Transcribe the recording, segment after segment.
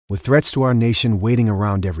With threats to our nation waiting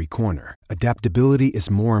around every corner, adaptability is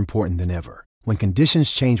more important than ever. When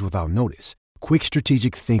conditions change without notice, quick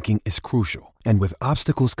strategic thinking is crucial. And with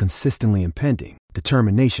obstacles consistently impending,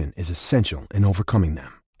 determination is essential in overcoming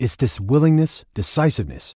them. It's this willingness,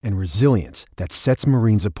 decisiveness, and resilience that sets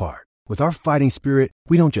Marines apart. With our fighting spirit,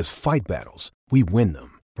 we don't just fight battles, we win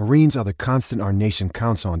them. Marines are the constant our nation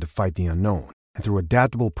counts on to fight the unknown. And through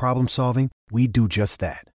adaptable problem solving, we do just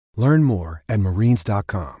that. Learn more at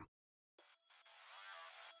marines.com.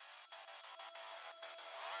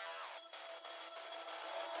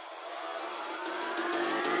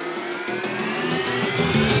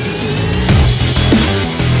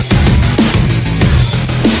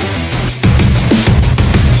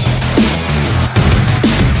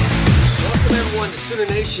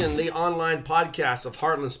 The online podcast of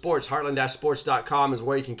Heartland Sports. Heartland-sports.com is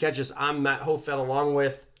where you can catch us. I'm Matt Hofeld along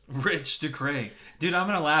with Rich DeCray. Dude, I'm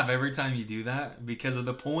going to laugh every time you do that because of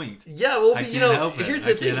the point. Yeah, well, I can't help it. Here's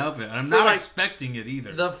the thing. I can't help it. I'm not expecting it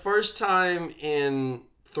either. The first time in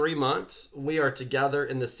 3 months, we are together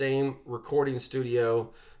in the same recording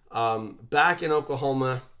studio back in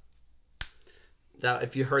Oklahoma. That,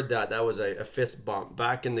 if you heard that, that was a fist bump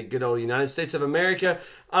back in the good old United States of America.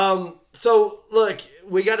 So, look,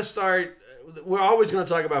 we got to start. We're always going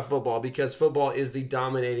to talk about football because football is the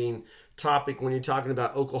dominating topic when you're talking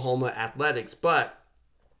about Oklahoma athletics. But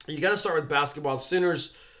you got to start with basketball. The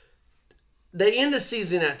Sooners, they end the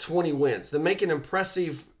season at 20 wins. They make an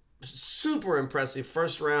impressive, super impressive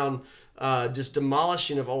first round, just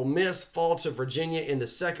demolishing of Ole Miss, fall to Virginia in the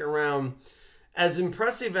second round. As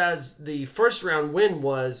impressive as the first round win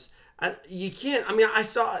was, I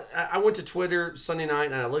went to Twitter Sunday night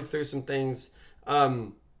and I looked through some things. I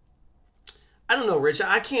don't know, Rich.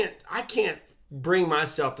 I can't bring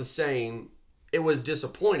myself to saying it was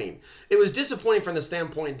disappointing. It was disappointing from the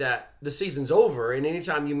standpoint that the season's over, and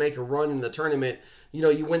anytime you make a run in the tournament,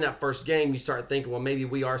 you win that first game, you start thinking, well, maybe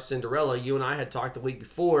we are Cinderella. You and I had talked the week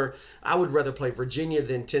before. I would rather play Virginia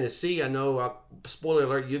than Tennessee. I know, spoiler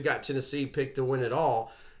alert, you got Tennessee picked to win it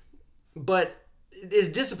all. But it's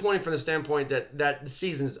disappointing from the standpoint that the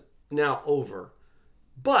season's now over.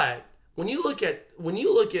 But when you look at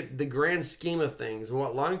the grand scheme of things and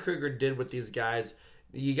what Lon Kruger did with these guys,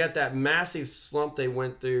 you got that massive slump they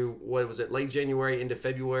went through, late January into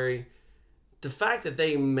February. The fact that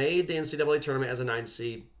they made the NCAA tournament as a 9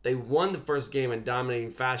 seed, they won the first game in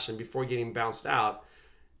dominating fashion before getting bounced out.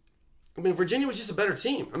 I mean, Virginia was just a better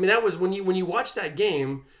team. I mean, that was when you watch that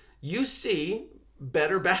game, you see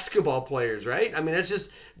better basketball players, right? I mean, it's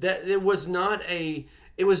just that it was not a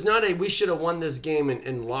we should have won this game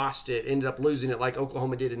and lost it, ended up losing it like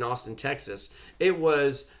Oklahoma did in Austin, Texas. It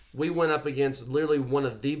was we went up against literally one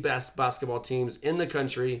of the best basketball teams in the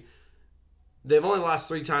country. They've only lost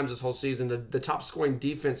 3 times this whole season, the top scoring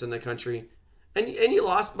defense in the country. And you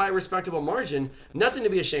lost by a respectable margin. Nothing to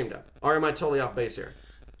be ashamed of. Or am I totally off base here?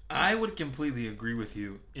 I would completely agree with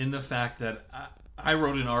you in the fact that I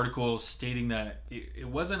wrote an article stating that it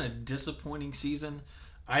wasn't a disappointing season.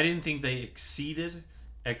 I didn't think they exceeded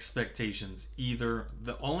expectations either.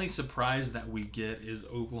 The only surprise that we get is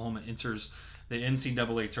Oklahoma enters the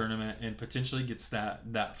NCAA tournament and potentially gets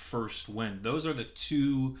that first win. Those are the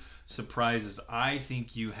 2 surprises I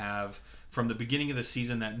think you have from the beginning of the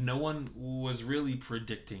season that no one was really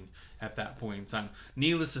predicting at that point in time.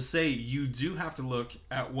 Needless to say, you do have to look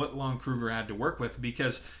at what Lon Kruger had to work with,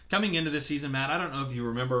 because coming into this season, Matt, I don't know if you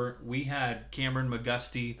remember, we had Cameron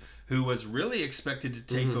McGusty, who was really expected to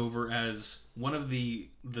take over as one of the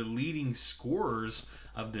leading scorers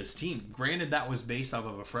of this team. Granted, that was based off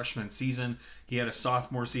of a freshman season. He had a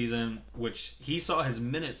sophomore season, which he saw his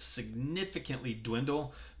minutes significantly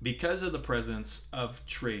dwindle because of the presence of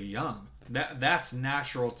Trae Young. That's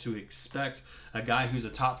natural to expect. A guy who's a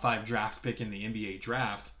top 5 draft pick in the NBA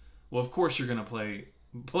draft, well, of course you're going to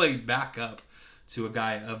play back up to a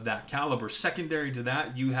guy of that caliber. Secondary to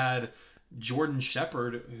that, you had Jordan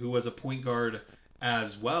Shepard, who was a point guard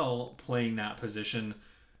as well, playing that position.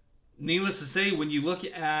 Needless to say, when you look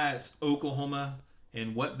at Oklahoma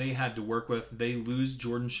and what they had to work with, they lose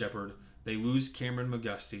Jordan Shepard, they lose Cameron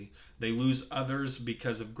McGusty, they lose others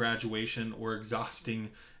because of graduation or exhausting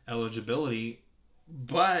eligibility,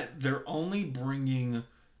 but they're only bringing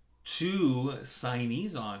 2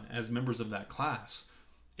 signees on as members of that class.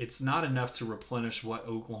 It's not enough to replenish what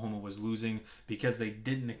Oklahoma was losing because they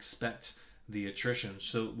didn't expect the attrition.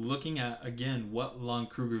 So looking at, again, what Lon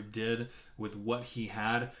Kruger did with what he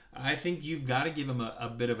had, I think you've got to give him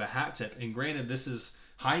a bit of a hat tip. And granted, this is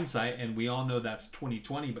hindsight, and we all know that's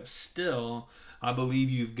 2020, but still, I believe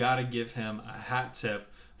you've got to give him a hat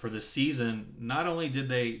tip for the season, not only did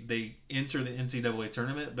they enter the NCAA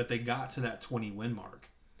tournament, but they got to that 20-win mark.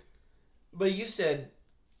 But you said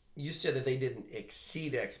that they didn't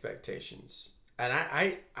exceed expectations, and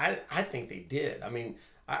I think they did. I mean,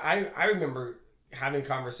 I remember having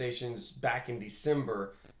conversations back in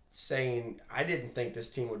December saying I didn't think this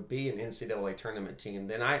team would be an NCAA tournament team.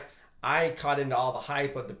 Then I caught into all the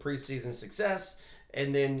hype of the preseason success,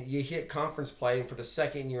 and then you hit conference play, and for the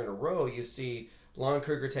second year in a row, you see Lon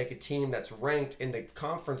Kruger take a team that's ranked into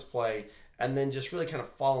conference play and then just really kind of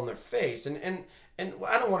fall on their face. And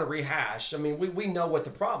I don't want to rehash. I mean, we know what the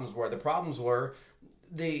problems were. The problems were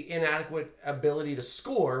the inadequate ability to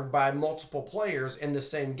score by multiple players in the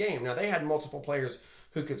same game. Now, they had multiple players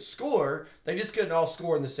who could score. They just couldn't all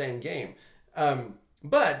score in the same game.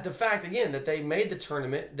 But the fact, again, that they made the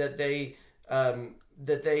tournament, that they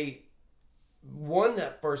won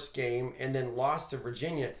that first game and then lost to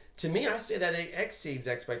Virginia, to me, I say that it exceeds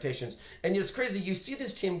expectations. And it's crazy. You see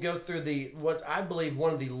this team go through what I believe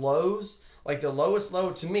one of the lows, like the lowest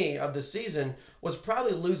low to me of the season, was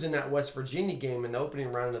probably losing that West Virginia game in the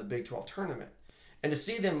opening round of the Big 12 tournament. And to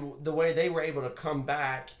see them, the way they were able to come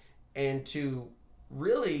back and to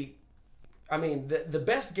really, I mean, the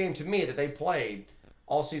best game to me that they played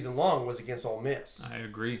all season long was against Ole Miss. I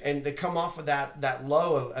agree. And to come off of that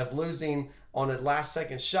low of losing on a last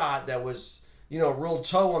second shot that was, a real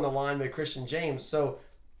toe on the line by Christian James. So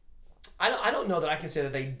I don't know that I can say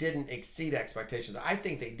that they didn't exceed expectations. I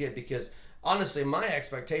think they did, because honestly, my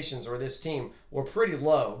expectations for this team were pretty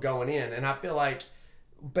low going in. And I feel like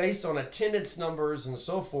based on attendance numbers and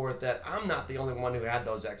so forth, that I'm not the only one who had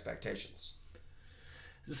those expectations.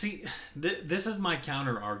 See, this is my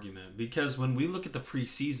counter argument, because when we look at the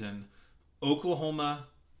preseason, Oklahoma,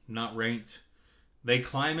 not ranked, they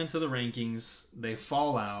climb into the rankings, they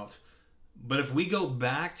fall out. But if we go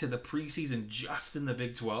back to the preseason just in the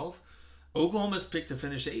Big 12, Oklahoma's picked to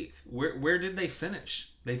finish 8th. Where did they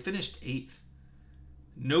finish? They finished 8th.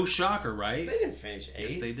 No shocker, right? They didn't finish 8th.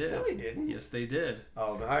 Yes, they did. No, they didn't. Yes, they did.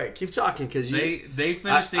 Oh, all right. Keep talking, because they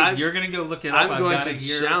finished 8th. You're going to go look it up. I'm going got to it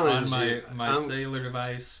here challenge on my cellular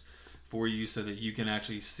device for you so that you can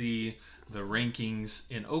actually see the rankings.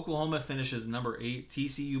 And Oklahoma finishes number 8.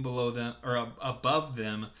 TCU below them, or above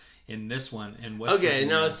them in this one. And West Virginia,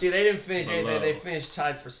 no, see, they didn't finish 8th. They below. finished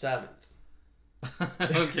tied for 7th.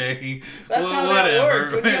 Okay. That's well, how whatever. that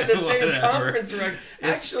works when you have the same Whatever. conference record.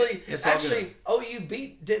 It's all Actually,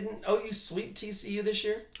 didn't OU sweep TCU this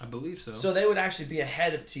year? I believe so. So they would actually be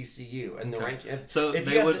ahead of TCU in the ranking. So if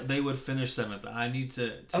they would finish 7th. I need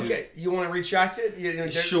to Okay, you want to retract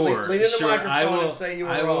it? Sure. Lean in the sure. microphone and say you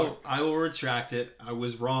were wrong. I will retract it. I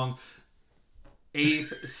was wrong.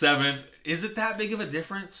 8th, 7th. Is it that big of a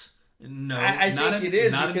difference? No, I think it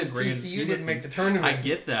is, not because in the grand TCU scheme didn't of make the things. tournament. I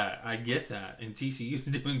get that, and TCU's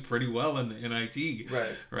doing pretty well in the NIT.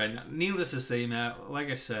 Right now, needless to say, Matt, like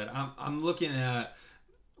I said, I'm looking at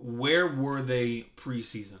where were they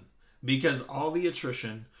preseason, because all the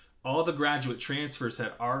attrition, all the graduate transfers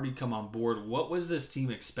had already come on board. What was this team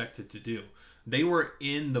expected to do? They were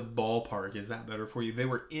in the ballpark. Is that better for you? They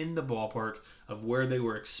were in the ballpark of where they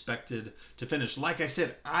were expected to finish. Like I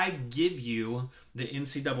said, I give you the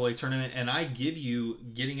NCAA tournament, and I give you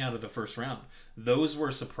getting out of the first round. Those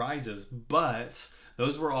were surprises, but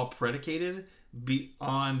those were all predicated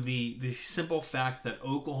on the simple fact that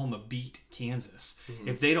Oklahoma beat Kansas. Mm-hmm.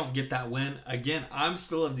 If they don't get that win, again, I'm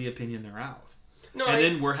still of the opinion they're out. No,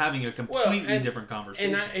 then we're having a completely different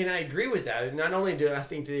conversation. And I agree with that. Not only do I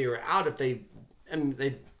think they were out if they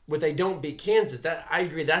don't beat Kansas, that I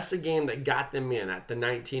agree. That's the game that got them in at the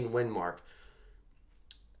 19-win mark.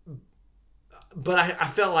 But I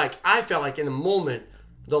felt like in a moment,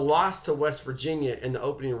 the loss to West Virginia in the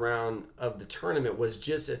opening round of the tournament was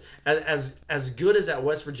just as good as that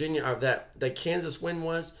West Virginia or that Kansas win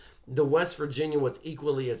was. The West Virginia was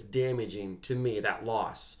equally as damaging to me, that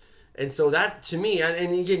loss. And so that, to me,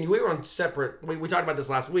 and again, we were on separate, we talked about this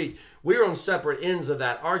last week, we were on separate ends of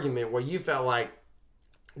that argument where you felt like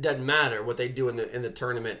it doesn't matter what they do in the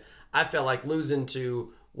tournament. I felt like losing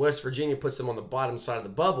to West Virginia puts them on the bottom side of the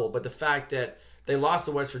bubble, but the fact that they lost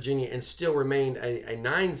to West Virginia and still remained a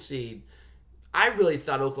 9 seed, I really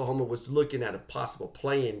thought Oklahoma was looking at a possible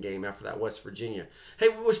play-in game after that West Virginia. Hey,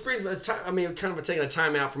 which brings me to time, kind of taking a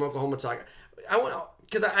time out from Oklahoma talk.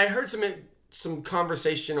 Because I heard some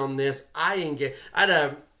conversation on this. I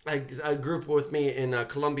had a group with me in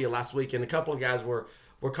Columbia last week, and a couple of guys were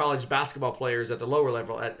college basketball players at the lower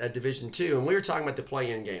level at Division II, and we were talking about the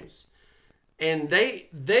play-in games. And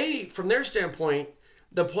they from their standpoint,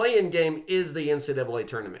 the play-in game is the NCAA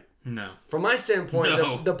tournament. No. From my standpoint,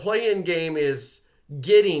 No. the play-in game is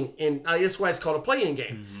getting in. That's why it's called a play-in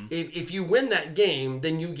game. If you win that game,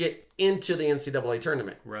 then you get into the NCAA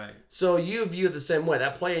tournament. Right. So you view it the same way.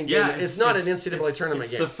 That play-in game, it's not an NCAA tournament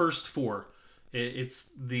it's game. It's the first four.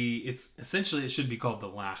 It's essentially, it should be called the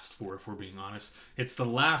last four, if we're being honest. It's the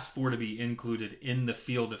last four to be included in the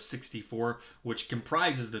field of 64, which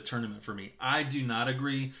comprises the tournament for me. I do not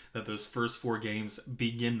agree that those first four games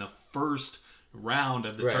begin the first round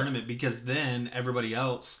of the tournament, because then everybody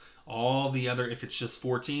else, all the other, if it's just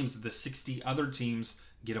 4 teams, the 60 other teams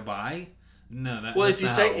get a bye. No, that's if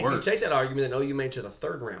you take that argument, then OU made to the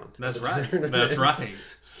third round. That's right. That's right.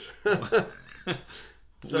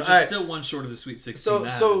 Which is still one short of the Sweet 16.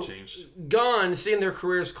 So changed. Gone, seeing their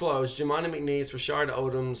careers close, Jemani McNeese, Rashard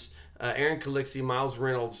Odoms, Aaron Calixi, Miles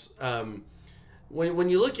Reynolds. When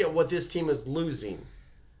you look at what this team is losing,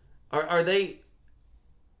 are they?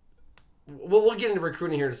 Well, we'll get into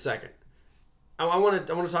recruiting here in a second. I want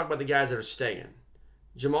to talk about the guys that are staying.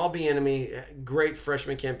 Jamal Bieniemy, great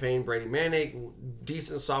freshman campaign. Brady Manick,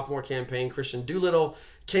 decent sophomore campaign. Christian Doolittle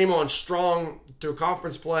came on strong through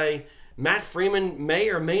conference play. Matt Freeman may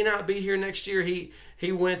or may not be here next year.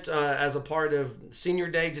 He went as a part of senior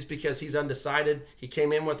day just because he's undecided. He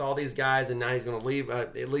came in with all these guys, and now he's going to leave.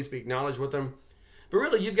 At least be acknowledged with them. But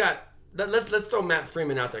really, you've got let's throw Matt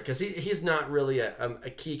Freeman out there because he's not really a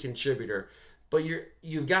key contributor. But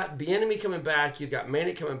you've got Bieniemy coming back, you've got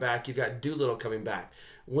Manick coming back, you've got Doolittle coming back.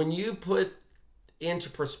 When you put into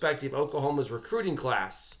perspective Oklahoma's recruiting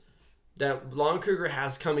class that Lon Kruger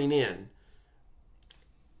has coming in,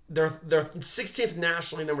 they're 16th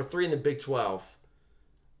nationally, number 3 in the Big 12.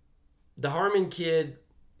 The Harmon kid,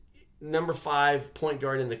 number 5 point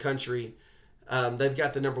guard in the country. They've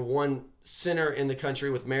got the number 1 center in the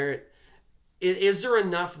country with Merritt. Is there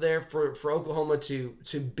enough there for Oklahoma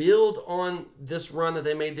to build on this run that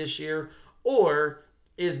they made this year, or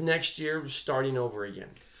is next year starting over again?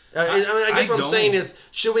 I guess what I'm saying is,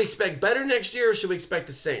 should we expect better next year, or should we expect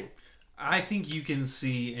the same? I think you can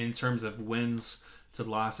see in terms of wins to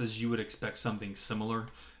losses, you would expect something similar.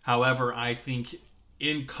 However, I think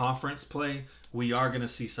in conference play, we are going to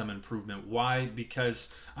see some improvement. Why?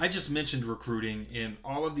 Because I just mentioned recruiting and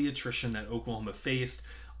all of the attrition that Oklahoma faced,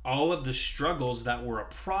 all of the struggles that were a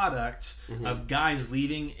product of guys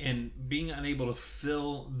leaving and being unable to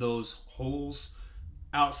fill those holes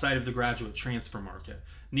outside of the graduate transfer market.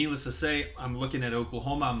 Needless to say, I'm looking at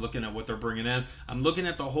Oklahoma. I'm looking at what they're bringing in. I'm looking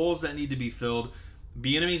at the holes that need to be filled.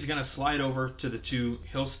 Bieniemy's going to slide over to the 2.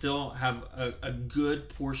 He'll still have a good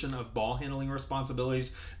portion of ball handling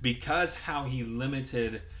responsibilities because how he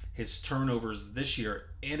limited his turnovers this year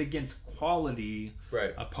and against quality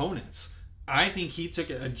opponents. I think he took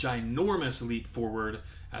a ginormous leap forward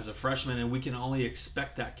as a freshman, and we can only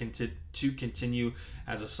expect that to continue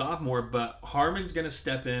as a sophomore. But Harmon's going to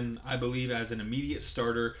step in, I believe, as an immediate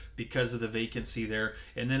starter because of the vacancy there.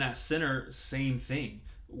 And then at center, same thing.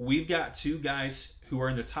 We've got 2 guys who are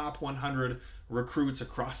in the top 100 recruits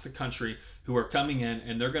across the country who are coming in,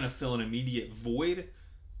 and they're going to fill an immediate void.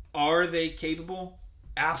 Are they capable?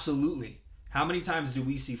 Absolutely. How many times do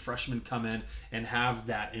we see freshmen come in and have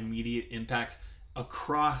that immediate impact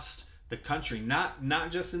across the country? Not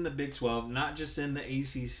just in the Big 12, not just in the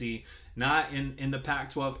ACC, not in the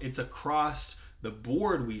Pac-12. It's across the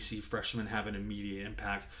board we see freshmen have an immediate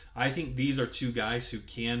impact. I think these are 2 guys who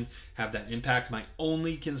can have that impact. My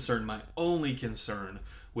only concern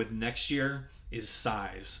with next year is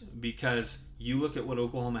size, because you look at what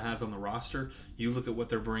Oklahoma has on the roster, you look at what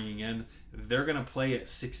they're bringing in, they're going to play at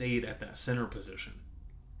 6'8" at that center position.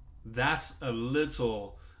 That's a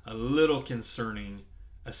little concerning,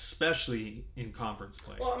 especially in conference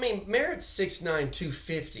play. Well, I mean, Merritt's 6'9",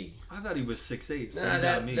 250. I thought he was 6'8". So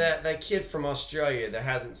that kid from Australia that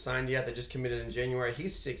hasn't signed yet, that just committed in January,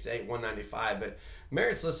 he's 6'8", 195. But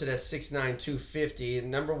Merritt's listed as 6'9", 250,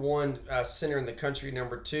 number 1 center in the country,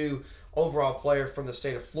 number 2 overall player from the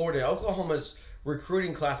state of Florida. Oklahoma's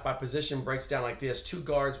recruiting class by position breaks down like this: 2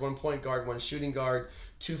 guards, 1 point guard, 1 shooting guard,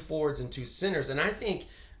 2 forwards, and 2 centers. And I think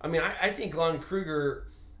Lon Kruger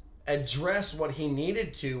addressed what he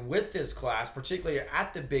needed to with this class, particularly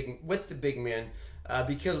with the big men,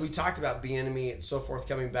 because we talked about Bieniemy and so forth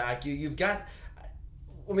coming back. You've got,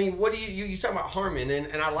 I mean, what do you talk about Harmon,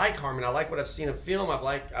 and I like Harmon. I like what I've seen of film. I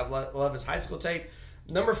love his high school tape.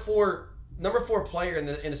 Number four player in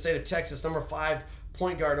the state of Texas, number 5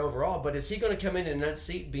 point guard overall. But is he going to come in and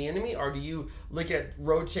unseat Bieniemy, or do you look at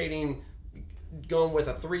rotating, going with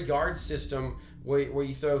a 3 guard system where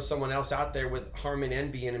you throw someone else out there with Harmon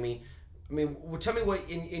and Bieniemy? I mean, tell me what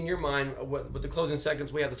in your mind, with the closing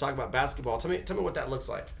seconds we have to talk about basketball. Tell me what that looks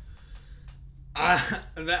like. I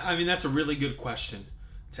mean, that's a really good question,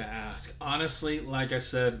 to ask. Honestly, like I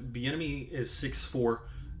said, Bieniemy is 6'4".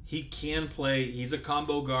 He can play. He's a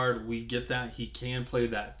combo guard. We get that. He can play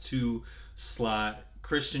that 2 slot.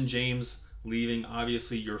 Christian James leaving.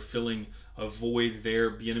 Obviously, you're filling a void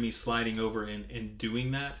there. Bieniemy sliding over and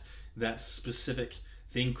doing that specific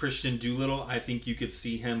thing. Christian Doolittle, I think you could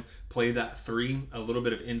see him play that 3, a little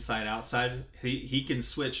bit of inside outside. He can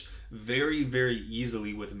switch very, very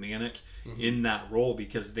easily with Manek in that role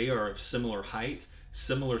because they are of similar height,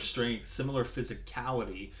 similar strength, similar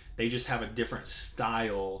physicality. They just have a different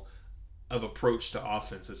style of approach to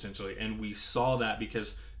offense, essentially. And we saw that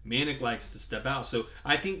because Manek likes to step out. So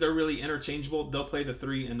I think they're really interchangeable. They'll play the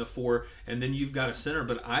 3 and the 4, and then you've got a center.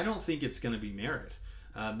 But I don't think it's going to be Merritt.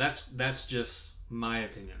 That's just my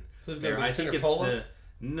opinion. Who's going to be I center? think it's Pola?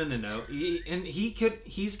 No.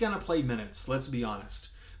 He's going to play minutes. Let's be honest.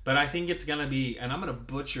 But I think it's going to be, and I'm going to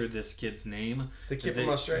butcher this kid's name. The kid from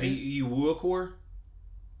Australia? The Iwuakor.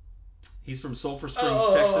 He's from Sulphur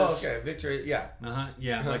Springs, Texas. Oh, okay. Victory, yeah.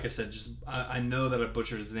 Yeah, like I said, I know that I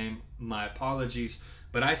butchered his name. My apologies.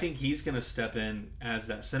 But I think he's going to step in as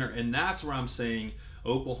that center. And that's where I'm saying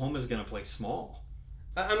Oklahoma's going to play small.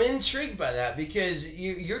 I'm intrigued by that because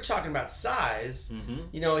you're talking about size.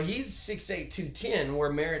 Mm-hmm. He's 6'8", 210,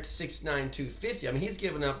 where Merritt's 6'9", 250. I mean, he's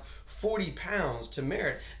given up 40 pounds to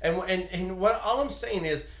Merritt. And what all I'm saying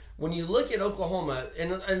is, when you look at Oklahoma,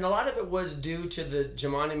 and a lot of it was due to the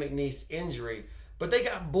Jamani McNeese injury, but they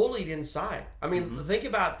got bullied inside. I mean, think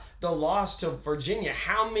about the loss to Virginia.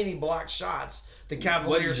 How many blocked shots the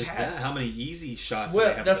Cavaliers had? How many easy shots?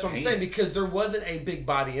 Well, that's what I'm saying, because there wasn't a big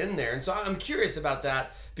body in there. And so I'm curious about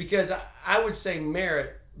that, because I would say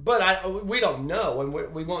Merritt, but we don't know,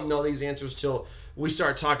 and we won't know these answers till we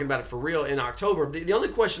start talking about it for real in October. The only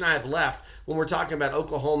question I have left when we're talking about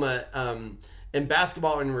Oklahoma in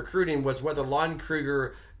basketball and recruiting was whether Lon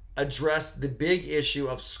Kruger addressed the big issue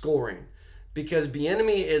of scoring. Because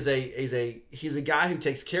Bieniemy he's a guy who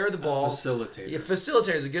takes care of the ball. Facilitator. Yeah,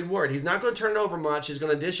 facilitator is a good word. He's not going to turn it over much. He's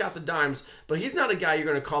going to dish out the dimes, but he's not a guy you're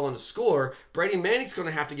going to call on to score. Brady Manning's going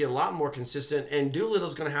to have to get a lot more consistent, and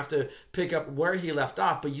Doolittle's going to have to pick up where he left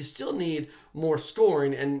off. But you still need more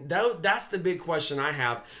scoring, and that's the big question I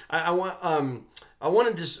have. I want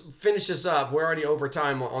to just finish this up. We're already over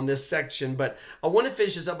time on this section, but I want to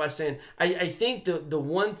finish this up by saying I think the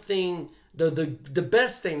one thing. The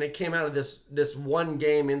best thing that came out of this one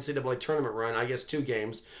game NCAA tournament run, I guess 2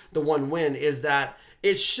 games, the one win, is that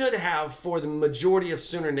it should have, for the majority of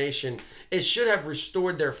Sooner Nation, it should have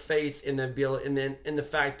restored their faith in the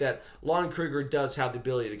fact that Lon Kruger does have the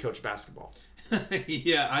ability to coach basketball.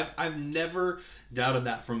 Yeah, I've never doubted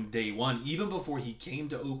that from day one. Even before he came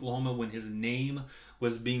to Oklahoma, when his name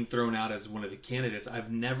was being thrown out as one of the candidates, I've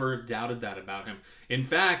never doubted that about him. In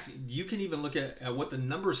fact, you can even look at what the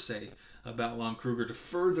numbers say about Lon Kruger to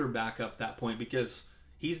further back up that point, because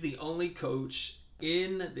he's the only coach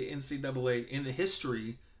in the NCAA, in the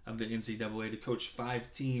history of the NCAA, to coach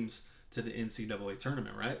 5 teams to the NCAA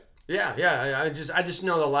tournament, right? Yeah. I just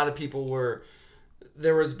know that a lot of people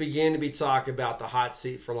there was beginning to be talk about the hot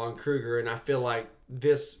seat for Lon Kruger, and I feel like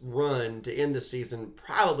this run to end the season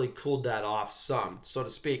probably cooled that off some, so to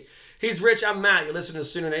speak. He's Rich, I'm Matt. You're listening to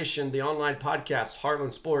Sooner Nation, the online podcast,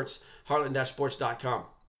 Heartland Sports, heartland-sports.com.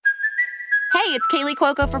 Hey, it's Kaylee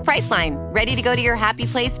Cuoco for Priceline. Ready to go to your happy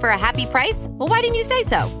place for a happy price? Well, why didn't you say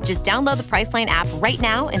so? Just download the Priceline app right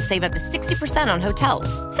now and save up to 60% on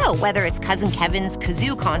hotels. So whether it's Cousin Kevin's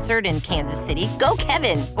Kazoo Concert in Kansas City, go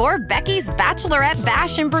Kevin, or Becky's Bachelorette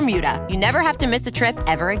Bash in Bermuda, you never have to miss a trip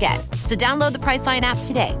ever again. So download the Priceline app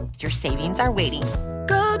today. Your savings are waiting.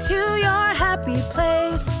 Go to your happy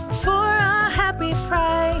place for a happy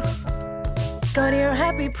price. Go to your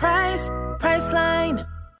happy price, Priceline.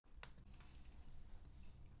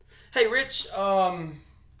 Hey, Rich,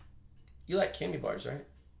 you like candy bars, right?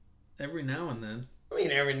 Every now and then. I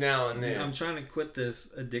mean, every now and then. I'm trying to quit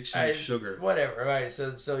this addiction to sugar. Whatever, right?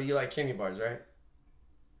 So you like candy bars, right?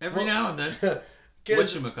 Every now and then.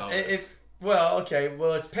 Whatchamacallit? Well, okay.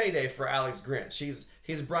 Well, it's payday for Alex Grinch.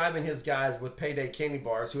 He's bribing his guys with payday candy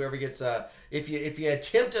bars. Whoever gets if you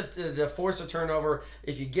attempt to force a turnover,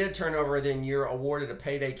 if you get a turnover, then you're awarded a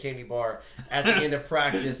payday candy bar at the end of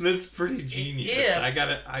practice. That's pretty genius. I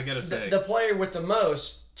gotta say, the player with the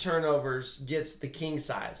most turnovers gets the king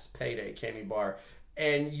size payday candy bar,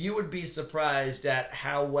 and you would be surprised at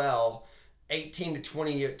how well 18 to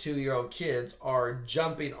 22-year-old kids are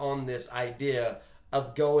jumping on this idea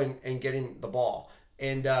of going and getting the ball.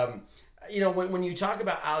 And when you talk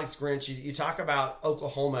about Alex Grinch, you talk about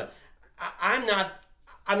Oklahoma.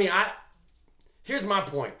 Here's my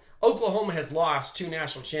point. Oklahoma has lost 2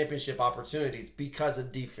 national championship opportunities because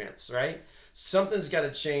of defense, right? something's got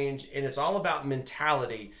to change, and it's all about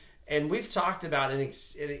mentality. And we've talked about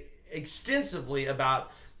extensively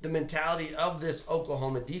about the mentality of this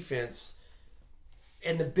Oklahoma defense.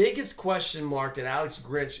 And the biggest question mark that Alex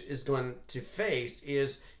Grinch is going to face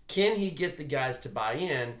is, can he get the guys to buy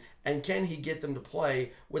in, and can he get them to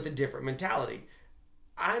play with a different mentality?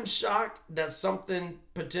 I'm shocked that something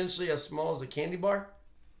potentially as small as a candy bar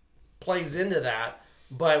plays into that.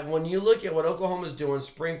 But when you look at what Oklahoma's doing,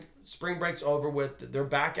 spring break's over with, they're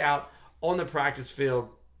back out on the practice field.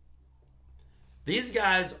 These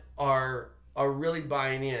guys are really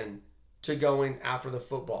buying in to going after the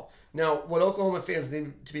football. Now, what Oklahoma fans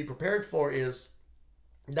need to be prepared for is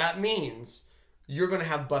that means you're going to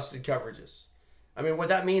have busted coverages. I mean, what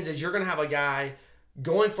that means is you're going to have a guy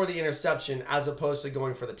going for the interception as opposed to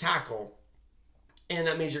going for the tackle. And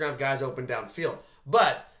that means you're going to have guys open downfield.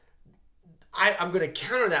 But I'm going to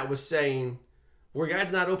counter that with saying, were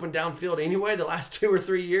guys not open downfield anyway the last 2 or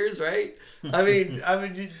 3 years, right? I mean,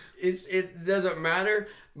 it doesn't matter.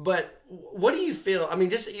 But what do you feel? I mean,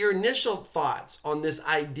 just your initial thoughts on this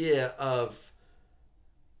idea of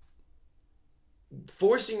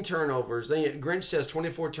forcing turnovers. Grinch says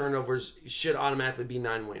 24 turnovers should automatically be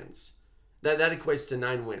 9 wins. That equates to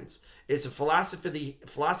 9 wins. It's a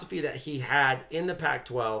philosophy that he had in the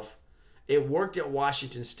Pac-12. It worked at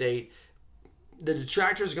Washington State. The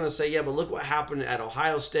detractors are going to say, yeah, but look what happened at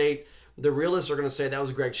Ohio State. The realists are going to say that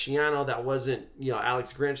was Greg Schiano. That wasn't,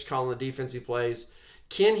 Alex Grinch calling the defensive plays.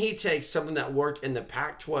 Can he take something that worked in the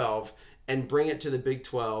Pac-12 and bring it to the Big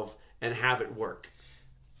 12 and have it work?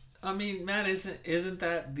 I mean, Matt, isn't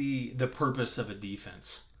that the purpose of a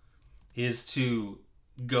defense? Is to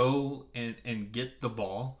go and get the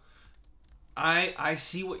ball. I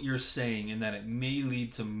see what you're saying in that it may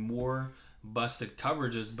lead to more busted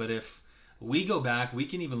coverages, but if we go back, we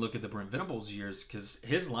can even look at the Brent Venables years, because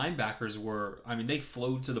his linebackers they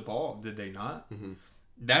flowed to the ball, did they not? Mm-hmm.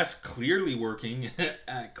 That's clearly working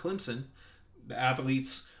at Clemson. The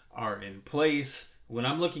athletes are in place. When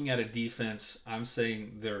I'm looking at a defense, I'm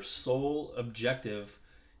saying their sole objective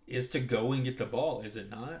is to go and get the ball, is it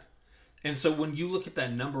not? And so when you look at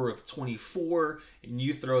that number of 24 and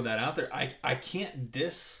you throw that out there, I can't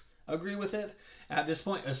disagree with it at this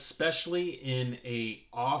point, especially in a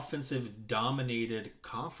offensive dominated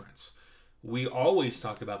conference. We always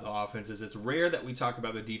talk about the offenses. It's rare that we talk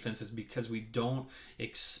about the defenses because we don't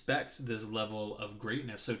expect this level of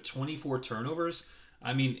greatness. So 24 turnovers,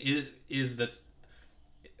 I mean, is that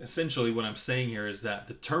essentially what I'm saying here is that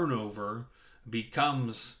the turnover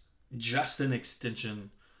becomes just an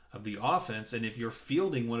extension of the offense. And if you're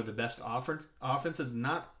fielding one of the best offenses,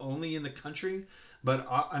 not only in the country, but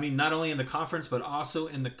not only in the conference, but also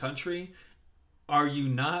in the country, are you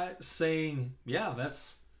not saying, yeah,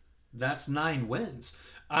 that's 9 wins?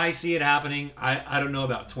 I see it happening. I don't know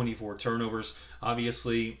about 24 turnovers.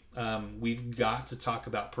 Obviously, we've got to talk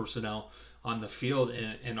about personnel on the field,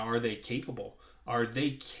 and are they capable? Are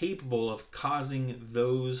they capable of causing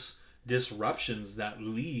those disruptions that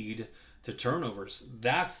lead to turnovers?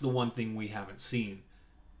 That's the one thing we haven't seen.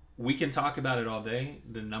 We can talk about it all day,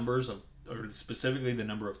 the numbers or specifically the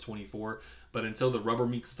number of 24, but until the rubber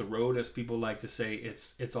meets the road, as people like to say,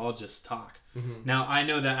 it's all just talk. Mm-hmm. Now, I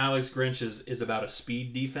know that Alex Grinch is about a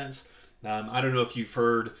speed defense. I don't know if you've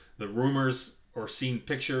heard the rumors or seen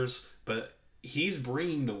pictures, but he's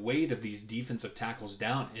bringing the weight of these defensive tackles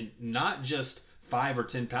down, and not just 5 or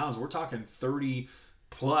 10 pounds. We're talking 30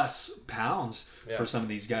 plus pounds for some of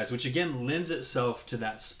these guys, which again lends itself to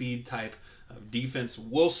that speed type of defense.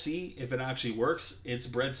 We'll see if it actually works. It's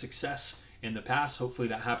bred success in the past. Hopefully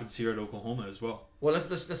that happens here at Oklahoma as well. Well,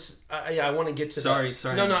 let's I want to get to sorry.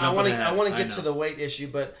 No, I want to get to the weight issue,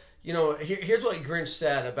 but here's what Grinch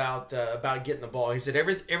said about getting the ball. He said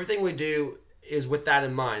everything we do is with that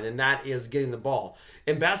in mind, and that is getting the ball.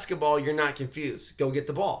 In basketball, you're not confused. Go get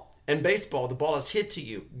the ball. In baseball, the ball is hit to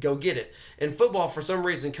you. Go get it. In football, for some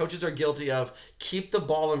reason, coaches are guilty of keep the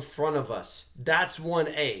ball in front of us. That's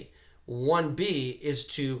 1A. 1B is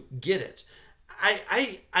to get it.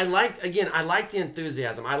 I like the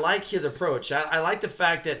enthusiasm. I like his approach. I like the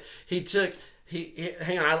fact that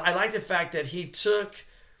I like the fact that he took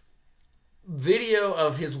video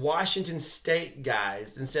of his Washington State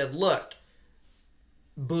guys and said, look,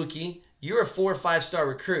 Buki, you're a 4 or 5 star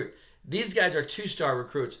recruit. These guys are 2-star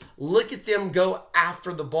recruits. Look at them go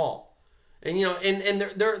after the ball. And and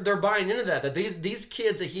they're buying into that these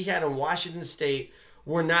kids that he had in Washington State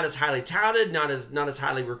were not as highly touted, not as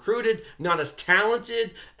highly recruited, not as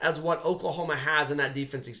talented as what Oklahoma has in that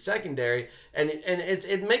defensive secondary. And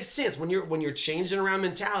it makes sense when you're changing around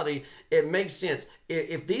mentality. It makes sense.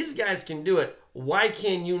 If these guys can do it, why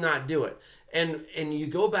can you not do it? And you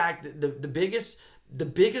go back, the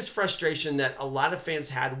biggest frustration that a lot of fans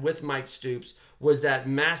had with Mike Stoops was that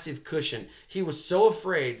massive cushion. He was so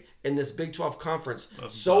afraid in this Big 12 conference,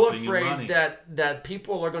 so afraid that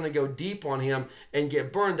people are going to go deep on him and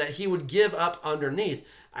get burned, that he would give up underneath.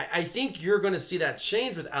 I think you're going to see that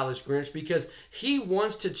change with Alex Grinch because he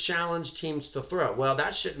wants to challenge teams to throw. Well,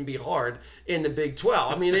 that shouldn't be hard in the Big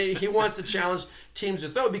 12. I mean, he wants to challenge teams to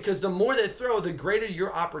throw because the more they throw, the greater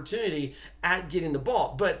your opportunity at getting the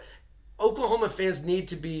ball. But Oklahoma fans need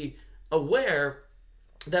to be aware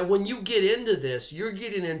that when you get into this, you're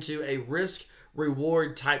getting into a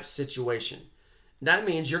risk-reward type situation. That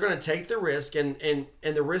means you're going to take the risk, and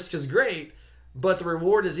the risk is great, but the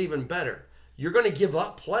reward is even better. You're going to give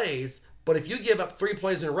up plays, but if you give up 3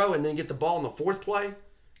 plays in a row and then get the ball in the 4th play,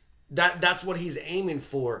 that's what he's aiming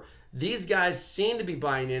for. These guys seem to be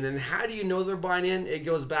buying in, and how do you know they're buying in? It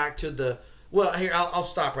goes back to the... Well, here, I'll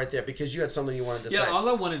stop right there because you had something you wanted to say. Yeah, all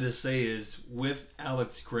I wanted to say is with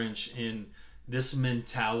Alex Grinch in this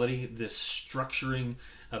mentality, this structuring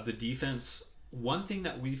of the defense, one thing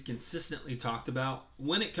that we've consistently talked about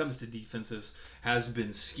when it comes to defenses has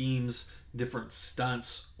been schemes, different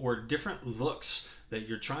stunts, or different looks that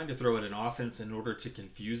you're trying to throw at an offense in order to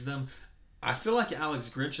confuse them. I feel like Alex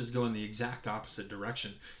Grinch is going the exact opposite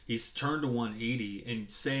direction. He's turned to 180 and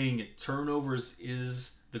saying turnovers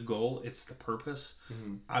is the goal, it's the purpose.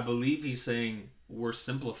 Mm-hmm. I believe he's saying we're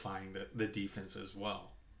simplifying the defense as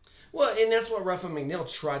well. Well, and that's what Ruffin McNeill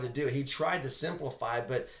tried to do. He tried to simplify,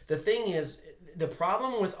 but the thing is, the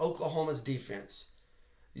problem with Oklahoma's defense,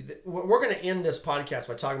 we're going to end this podcast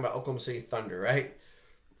by talking about Oklahoma City Thunder, right?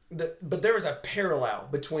 But there is a parallel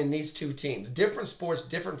between these two teams. Different sports,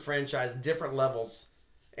 different franchise, different levels,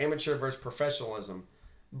 amateur versus professionalism,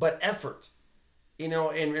 but effort. You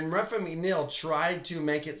know, and Ruffin McNeill tried to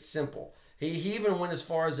make it simple. He even went as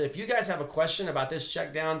far as, if you guys have a question about this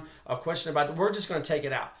check down, a question about we're just going to take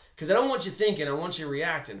it out. Because I don't want you thinking, I want you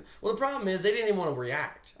reacting. Well, the problem is they didn't even want to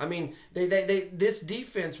react. I mean, this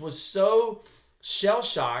defense was so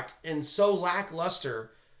shell-shocked and so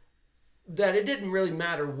lackluster that it didn't really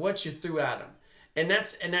matter what you threw at them. And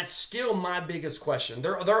that's still my biggest question.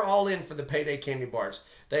 They're all in for the payday candy bars.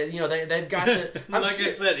 They've got the I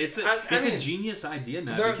said, it's a genius idea,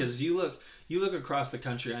 Matt, because you look across the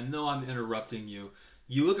country. I know I'm interrupting you.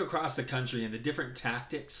 You look across the country and the different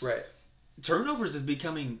tactics. Right. Turnovers is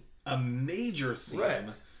becoming a major theme. Right.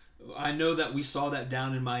 I know that we saw that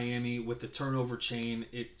down in Miami with the turnover chain.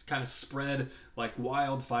 It kind of spread like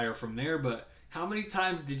wildfire from there, but how many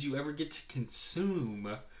times did you ever get to consume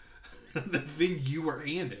the thing you were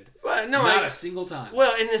handed? Well, no, not a single time.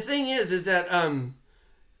 Well, and the thing is that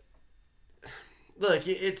look,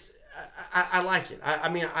 it's I like it. I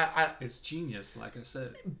mean, it's genius, like I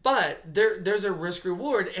said. But there's a risk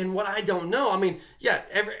reward, and what I don't know. I mean, yeah,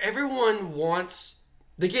 everyone wants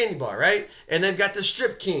the candy bar, right? And they've got the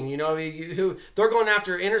strip king, who they're going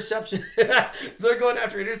after interception. They're going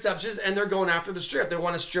after interceptions, and they're going after the strip. They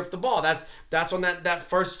want to strip the ball. That's on that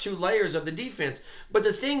first 2 layers of the defense. But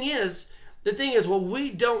the thing is, what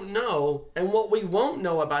we don't know and what we won't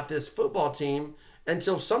know about this football team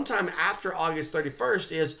until sometime after August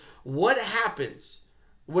 31st is what happens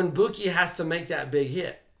when Buki has to make that big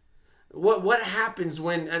hit. What happens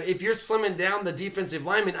when, if you're slimming down the defensive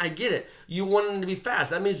lineman, I get it. You want them to be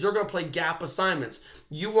fast. That means they're going to play gap assignments.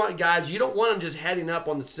 You want guys, you don't want them just heading up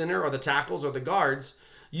on the center or the tackles or the guards.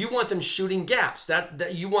 You want them shooting gaps.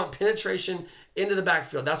 That you want penetration into the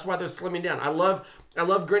backfield. That's why they're slimming down. I love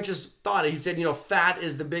Grinch's thought. He said, fat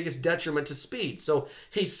is the biggest detriment to speed. So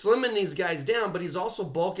he's slimming these guys down, but he's also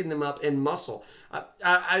bulking them up in muscle.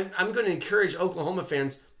 I'm going to encourage Oklahoma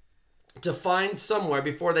fans to find somewhere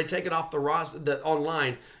before they take it off the roster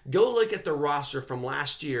online. Go look at the roster from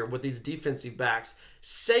last year with these defensive backs.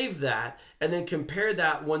 Save that and then compare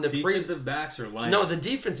that when the defensive backs are linebackers. No, the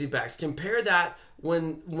defensive backs. Compare that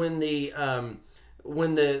when the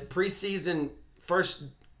preseason first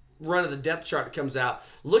run of the depth chart comes out.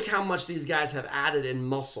 Look how much these guys have added in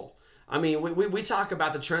muscle. I mean, we talk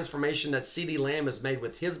about the transformation that CeeDee Lamb has made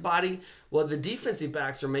with his body. Well, the defensive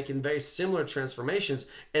backs are making very similar transformations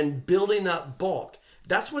and building up bulk.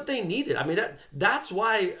 That's what they needed. I mean, that's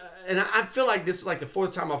why, and I feel like this is like the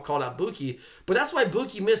 4th time I've called out Buki, but that's why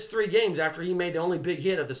Buki missed 3 games after he made the only big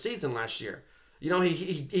hit of the season last year.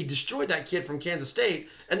 He destroyed that kid from Kansas State.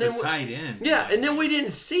 And then tight end. Yeah, and then we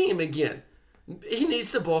didn't see him again. He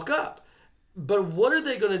needs to bulk up. But what are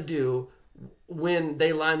they going to do when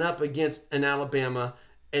they line up against an Alabama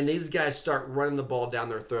and these guys start running the ball down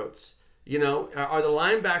their throats? Are the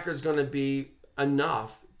linebackers going to be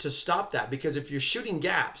enough to stop that? Because if you're shooting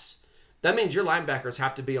gaps That means your linebackers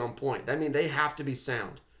have to be on point. That means they have to be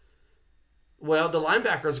sound. Well, the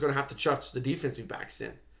linebacker is going to have to trust the defensive backs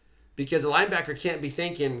then, because the linebacker can't be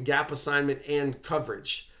thinking gap assignment and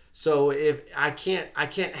coverage. So if I can't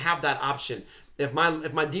have that option. If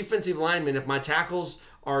my defensive linemen, if my tackles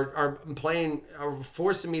are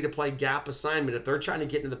forcing me to play gap assignment, if they're trying to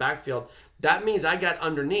get into the backfield, that means I got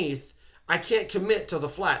underneath. I can't commit to the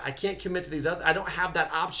flat. I can't commit to these other. I don't have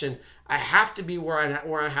that option. I have to be where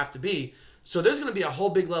I have to be. So there's going to be a whole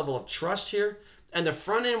big level of trust here. And the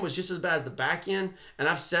front end was just as bad as the back end. And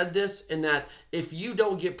I've said this, in that if you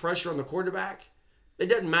don't get pressure on the quarterback, it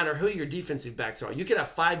doesn't matter who your defensive backs are. You could have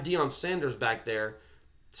 5 Deion Sanders back there.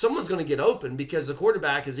 Someone's going to get open because the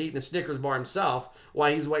quarterback is eating a Snickers bar himself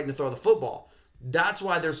while he's waiting to throw the football. That's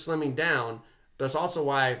why they're slimming down. But it's also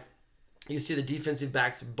why you see the defensive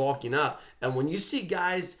backs bulking up. And when you see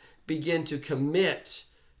guys begin to commit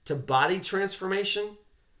to body transformation,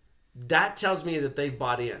 that tells me that they've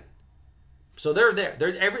bought in. So they're there.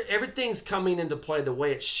 Everything's coming into play the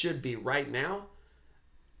way it should be right now.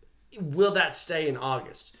 Will that stay in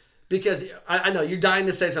August? Because I know you're dying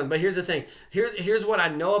to say something, but here's the thing. Here's what I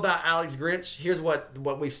know about Alex Grinch. Here's what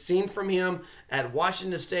we've seen from him at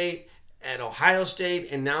Washington State, at Ohio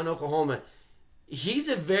State, and now in Oklahoma.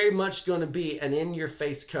 He's very much going to be an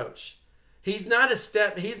in-your-face coach. He's not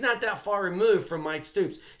that far removed from Mike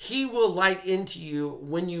Stoops. He will light into you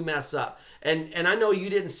when you mess up. And I know you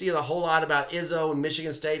didn't see a whole lot about Izzo and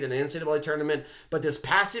Michigan State and the NCAA tournament, but this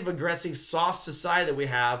passive-aggressive, soft society that we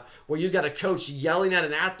have, where you got a coach yelling at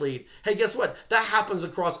an athlete, hey, guess what? That happens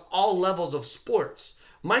across all levels of sports.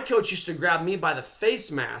 My coach used to grab me by the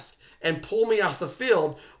face mask and pull me off the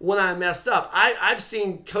field when I messed up. I've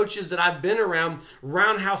seen coaches that I've been around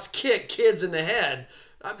roundhouse kick kids in the head.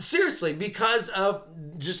 Seriously, because of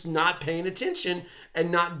just not paying attention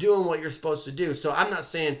and not doing what you're supposed to do. So I'm not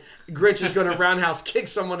saying Grinch is going to roundhouse kick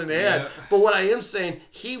someone in the head. But what I am saying,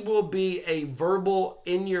 he will be a verbal,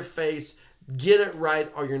 in-your-face, get it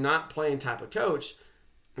right or you're not playing type of coach.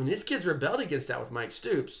 And these kids rebelled against that with Mike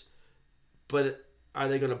Stoops. But are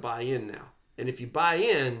they going to buy in now? And if you buy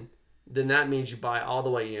in, then that means you buy all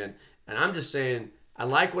the way in. And I'm just saying, I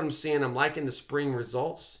like what I'm seeing. I'm liking the spring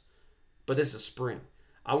results. But this is spring.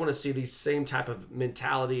 I want to see these same type of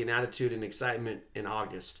mentality and attitude and excitement in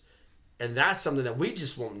August. And that's something that we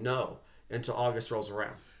just won't know until August rolls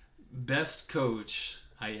around. Best coach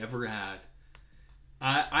I ever had.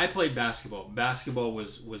 I played basketball. Basketball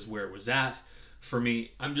was where it was at for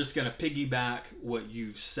me. I'm just going to piggyback what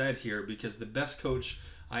you've said here, because the best coach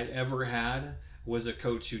I ever had was a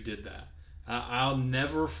coach who did that. I'll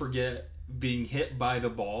never forget being hit by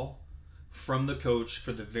the ball from the coach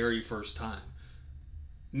for the very first time.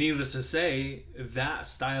 Needless to say, that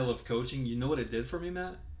style of coaching, you know what it did for me,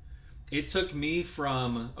 Matt? It took me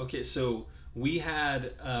from, so we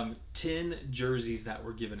had 10 jerseys that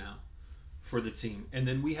were given out for the team. And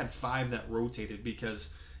then we had 5 that rotated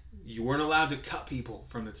because you weren't allowed to cut people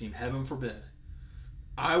from the team, heaven forbid.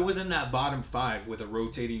 I was in that bottom 5 with a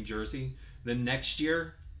rotating jersey. The next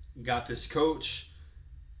year, got this coach,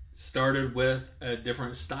 started with a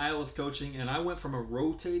different style of coaching, and I went from a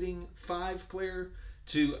rotating 5 player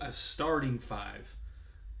to a starting 5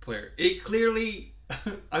 player. It clearly,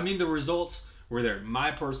 the results were there. My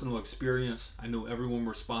personal experience, I know everyone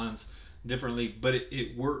responds differently, but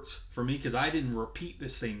it worked for me because I didn't repeat the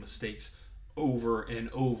same mistakes over and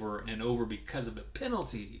over and over because of the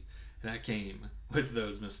penalty that came with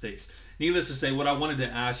those mistakes. Needless to say, what I wanted to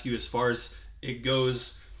ask you as far as it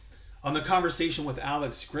goes on the conversation with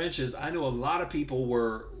Alex Grinch is, I know a lot of people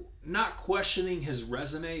were not questioning his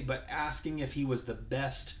resume, but asking if he was the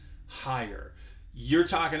best hire. You're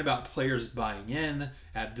talking about players buying in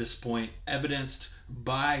at this point, evidenced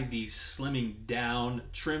by the slimming down,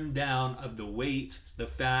 trim down of the weight, the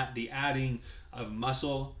fat, the adding of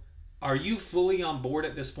muscle. Are you fully on board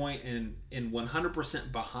at this point and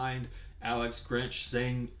 100% behind Alex Grinch,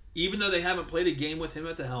 saying, even though they haven't played a game with him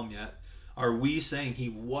at the helm yet, are we saying he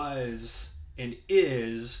was and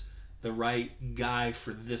is the right guy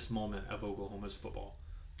for this moment of Oklahoma's football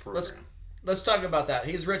program? Let's talk about that.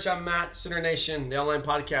 He's Rich, I'm Matt, Sooner Nation, the online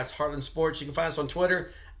podcast, Heartland Sports. You can find us on Twitter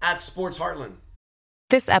 @SportsHeartland.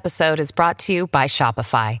 This episode is brought to you by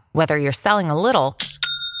Shopify. Whether you're selling a little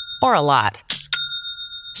or a lot,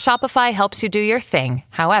 Shopify helps you do your thing,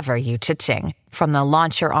 however you cha-ching. From the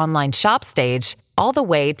launch your online shop stage, all the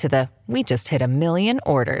way to the we just hit 1 million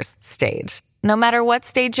orders stage. No matter what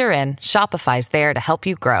stage you're in, Shopify's there to help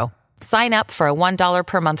you grow. Sign up for a $1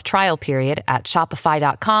 per month trial period at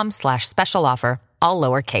shopify.com/special offer, all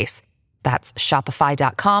lowercase. That's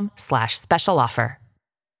shopify.com/special offer.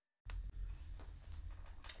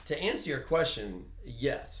 To answer your question,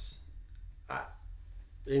 yes. I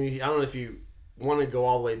don't know if you want to go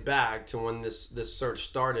all the way back to when this search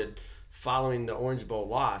started following the Orange Bowl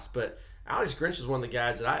loss, but Alex Grinch was one of the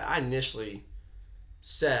guys that I initially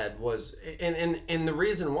said was, and the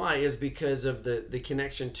reason why is because of the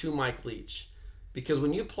connection to Mike Leach. Because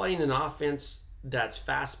when you play in an offense that's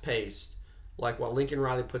fast-paced, like what Lincoln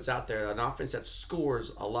Riley puts out there, an offense that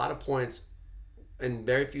scores a lot of points in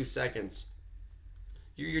very few seconds,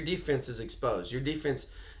 your defense is exposed. Your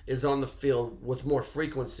defense is on the field with more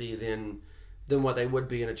frequency than what they would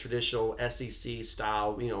be in a traditional SEC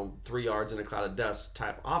style, 3 yards in a cloud of dust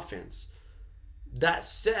type offense. That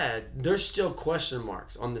said, there's still question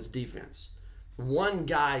marks on this defense. One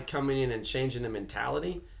guy coming in and changing the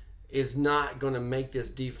mentality is not going to make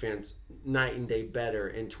this defense night and day better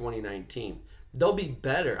in 2019. They'll be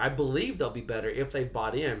better. I believe they'll be better if they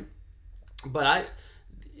bought in. But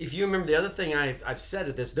if you remember the other thing I've said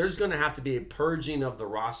at this, there's going to have to be a purging of the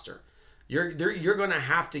roster. You're going to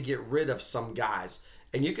have to get rid of some guys.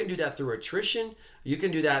 And you can do that through attrition. You can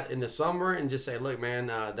do that in the summer and just say, look, man,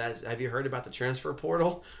 have you heard about the transfer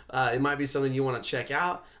portal? It might be something you want to check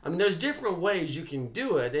out. I mean, there's different ways you can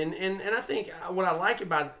do it. And I think what I like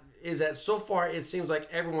about it is that so far it seems like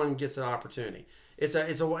everyone gets an opportunity. It's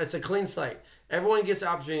a clean slate. Everyone gets the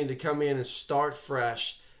opportunity to come in and start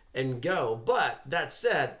fresh and go. But that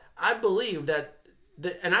said, I believe that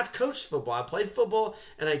and I've coached football. I played football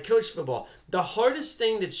and I coached football. The hardest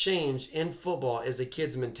thing to change in football is a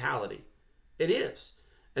kid's mentality. It is.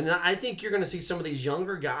 And I think you're going to see some of these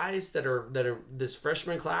younger guys that are this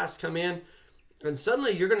freshman class come in, and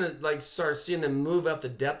suddenly you're going to start seeing them move up the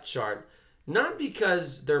depth chart, not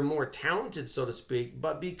because they're more talented, so to speak,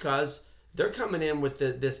 but because they're coming in with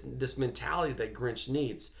this mentality that Grinch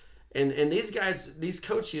needs. And these guys, these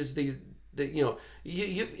coaches,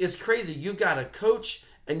 it's crazy. You've got a coach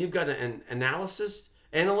and you've got an analyst.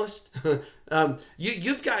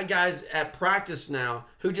 You've got guys at practice now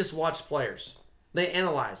who just watch players. They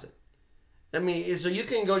analyze it. I mean, so you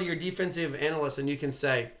can go to your defensive analyst and you can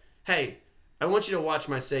say, hey, I want you to watch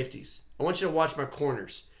my safeties. I want you to watch my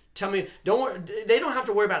corners. Tell me, they don't have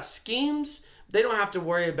to worry about schemes. They don't have to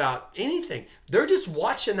worry about anything. They're just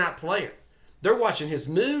watching that player. They're watching his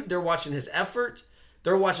mood. They're watching his effort.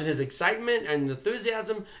 They're watching his excitement and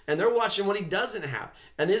enthusiasm, and they're watching what he doesn't have.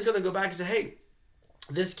 And he's going to go back and say, hey,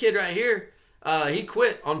 this kid right here, he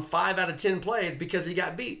quit on 5 out of 10 plays because he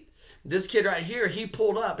got beat. This kid right here, he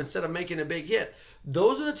pulled up instead of making a big hit.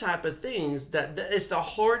 Those are the type of things that it's the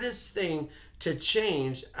hardest thing to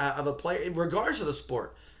change of a player, regardless of the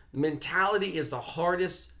sport. Mentality is the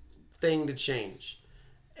hardest thing to change.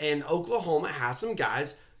 And Oklahoma has some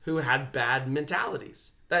guys who had bad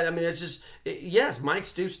mentalities. It's just, yes, Mike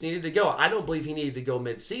Stoops needed to go. I don't believe he needed to go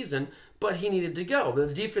mid-season, but he needed to go. But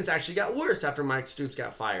the defense actually got worse after Mike Stoops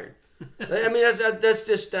got fired.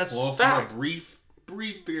 That's well, fact. For a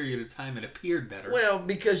brief period of time, it appeared better. Well,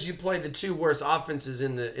 because you play the 2 worst offenses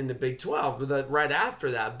in the Big 12 right after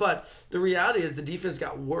that. But the reality is the defense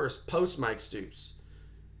got worse post Mike Stoops.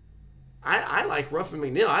 I like Ruffin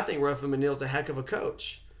McNeill. I think Ruffin McNeill's a heck of a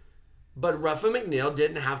coach. But Ruffin McNeill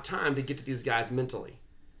didn't have time to get to these guys mentally.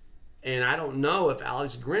 And I don't know if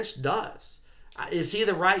Alex Grinch does. Is he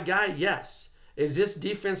the right guy? Yes. Is this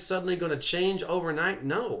defense suddenly going to change overnight?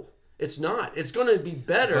 No, it's not. It's going to be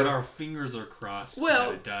better. But our fingers are crossed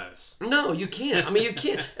that it does. No, you can't. I mean, you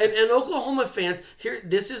can't. And Oklahoma fans,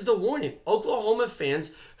 this is the warning. Oklahoma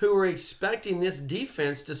fans who are expecting this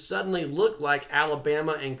defense to suddenly look like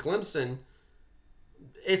Alabama and Clemson,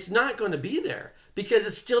 it's not going to be there because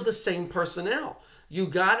it's still the same personnel. You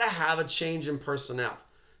got to have a change in personnel.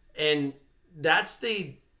 And that's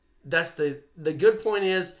the good point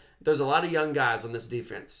is there's a lot of young guys on this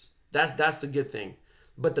defense. That's the good thing.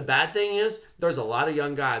 But the bad thing is there's a lot of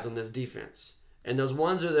young guys on this defense. And those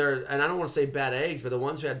ones are there, and I don't want to say bad eggs, but the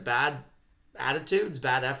ones who had bad attitudes,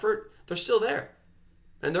 bad effort, they're still there.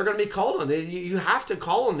 And they're going to be called on. You have to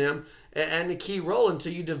call on them and a key role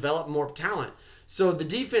until you develop more talent. So the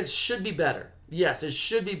defense should be better. Yes, it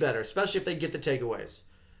should be better, especially if they get the takeaways.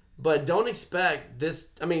 But don't expect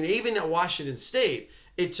this. I mean, even at Washington State,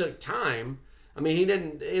 it took time. I mean,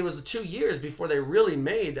 it was 2 years before they really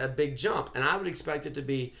made a big jump. And I would expect it to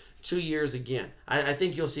be 2 years again. I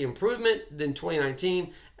think you'll see improvement in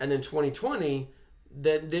 2019 and then 2020.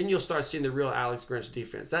 Then you'll start seeing the real Alex Grinch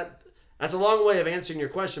defense. That's a long way of answering your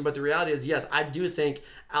question. But the reality is, yes, I do think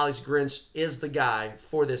Alex Grinch is the guy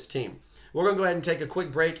for this team. We're going to go ahead and take a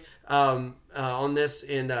quick break on this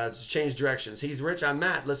and change directions. He's Rich. I'm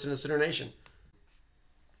Matt. Listen to Sooner Nation.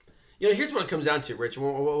 Here's what it comes down to, Rich.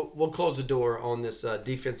 We'll close the door on this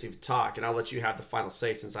defensive talk, and I'll let you have the final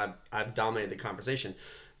say since I've dominated the conversation.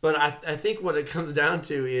 But I think what it comes down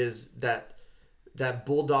to is that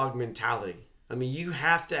bulldog mentality. I mean, you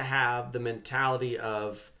have to have the mentality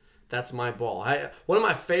of, that's my ball. One of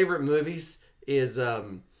my favorite movies is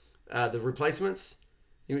The Replacements.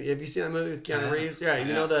 Have you seen that movie with Keanu Reeves? Yeah,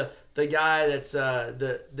 you know the guy that's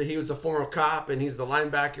he was the former cop and he's the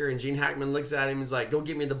linebacker, and Gene Hackman looks at him and is like, "Go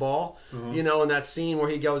get me the ball," and that scene where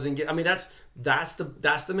he goes and that's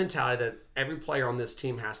the mentality that every player on this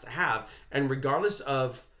team has to have, and regardless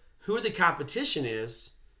of who the competition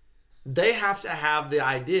is, they have to have the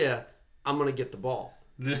idea, I'm going to get the ball.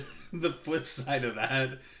 The flip side of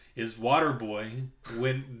that is Waterboy,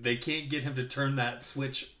 when they can't get him to turn that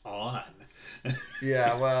switch on.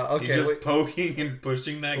 Yeah, well, okay. He's just poking and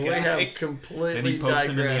pushing that guy. We have completely and he pokes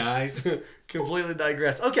him in the digressed. eyes. Completely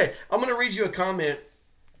digressed. Okay, I'm going to read you a comment,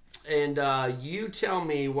 and you tell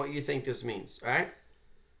me what you think this means, all right?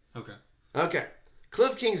 Okay.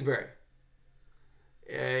 Cliff Kingsbury.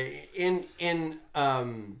 In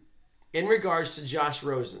regards to Josh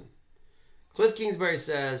Rosen, Cliff Kingsbury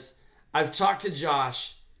says, I've talked to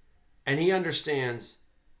Josh, and he understands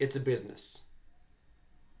it's a business.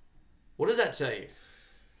 What does that tell you?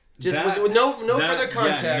 Just with no further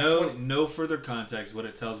context. Yeah, no further context. What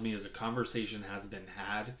it tells me is a conversation has been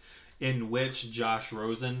had in which Josh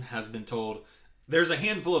Rosen has been told there's a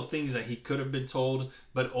handful of things that he could have been told,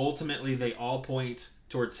 but ultimately they all point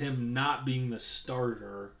towards him not being the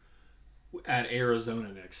starter at Arizona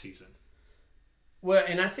next season. Well,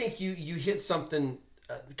 and I think you hit something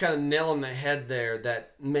kind of nail on the head there,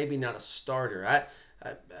 that maybe not a starter.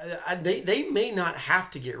 They may not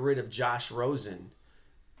have to get rid of Josh Rosen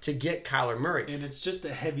to get Kyler Murray. And it's just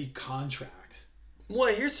a heavy contract.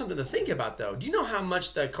 Well, here's something to think about, though. Do you know how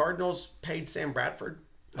much the Cardinals paid Sam Bradford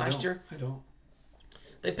last year? I don't.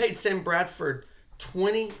 They paid Sam Bradford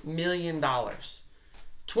 $20 million.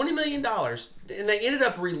 $20 million. And they ended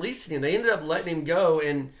up releasing him. They ended up letting him go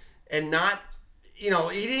and not... he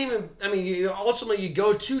didn't even... ultimately you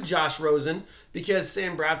go to Josh Rosen because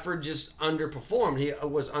Sam Bradford just underperformed. He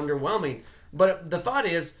was underwhelming. But the thought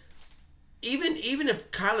is, even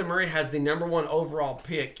if Kyler Murray has the number one overall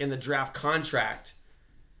pick in the draft contract,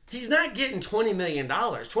 he's not getting $20 million.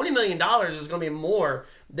 $20 million is going to be more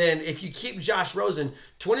than, if you keep Josh Rosen,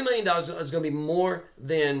 $20 million is going to be more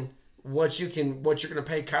than what you're going to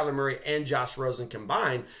pay Kyler Murray and Josh Rosen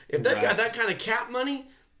combined. If they've got that kind of cap money...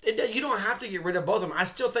 you don't have to get rid of both of them. I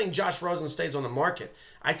still think Josh Rosen stays on the market.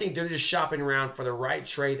 I think they're just shopping around for the right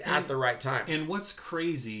trade at the right time. And what's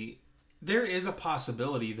crazy, there is a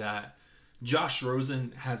possibility that Josh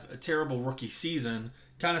Rosen has a terrible rookie season,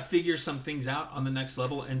 kind of figures some things out on the next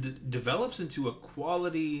level, and develops into a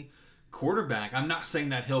quality quarterback. I'm not saying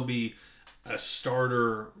that he'll be a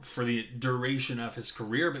starter for the duration of his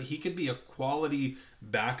career, but he could be a quality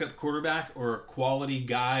backup quarterback or a quality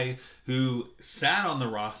guy who sat on the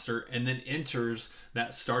roster and then enters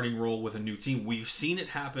that starting role with a new team. We've seen it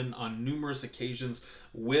happen on numerous occasions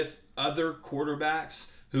with other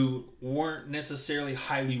quarterbacks who weren't necessarily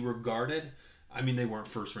highly regarded. I mean, they weren't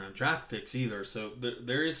first-round draft picks either, so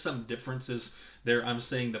there is some differences there. I'm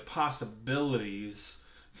saying the possibilities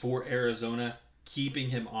for Arizona keeping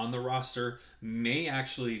him on the roster may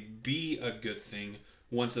actually be a good thing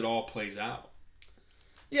once it all plays out.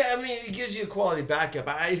 Yeah, I mean, it gives you a quality backup.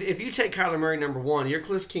 If you take Kyler Murray number one, you're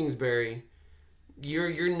Cliff Kingsbury.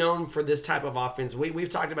 You're known for this type of offense. We've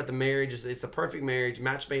talked about the marriage. It's the perfect marriage,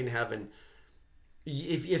 match made in heaven.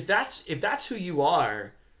 If that's who you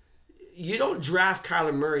are, you don't draft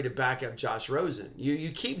Kyler Murray to back up Josh Rosen. You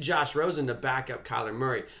keep Josh Rosen to back up Kyler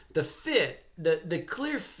Murray. The fit, the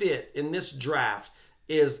clear fit in this draft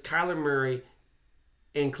is Kyler Murray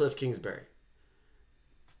and Cliff Kingsbury.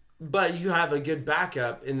 But you have a good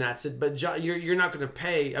backup in that. But you're not going to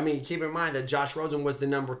pay. I mean, keep in mind that Josh Rosen was the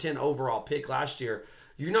number 10 overall pick last year.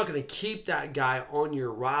 You're not going to keep that guy on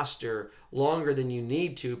your roster longer than you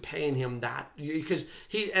need to, paying him that. Because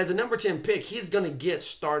he, as a number 10 pick, he's going to get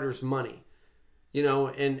starters money.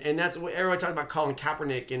 And that's what everyone talked about Colin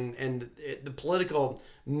Kaepernick and the political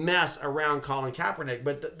mess around Colin Kaepernick.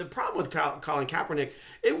 But the problem with Colin Kaepernick,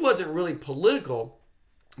 it wasn't really political.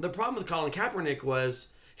 The problem with Colin Kaepernick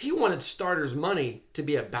was he wanted starters money to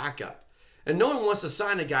be a backup. And no one wants to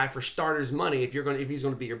sign a guy for starters money if he's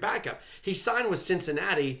going to be your backup. He signed with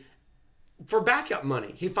Cincinnati for backup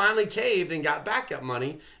money. He finally caved and got backup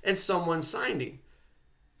money, and someone signed him.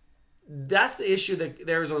 That's the issue that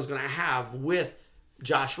Arizona's going to have with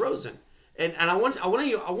Josh Rosen. And I want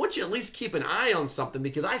you to at least keep an eye on something,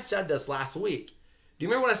 because I said this last week. Do you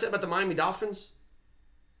remember what I said about the Miami Dolphins?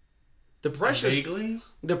 The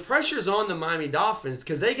pressure's on the Miami Dolphins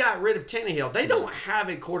because they got rid of Tannehill. They don't have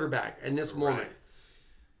a quarterback in this moment.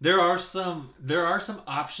 There are some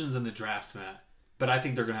options in the draft, Matt, but I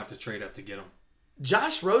think they're going to have to trade up to get them.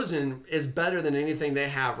 Josh Rosen is better than anything they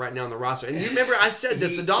have right now on the roster. And you remember I said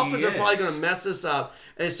this, the Dolphins are probably going to mess this up.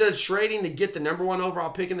 And instead of trading to get the number 1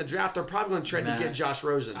 overall pick in the draft, they're probably going to trade to get Josh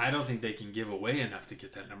Rosen. I don't think they can give away enough to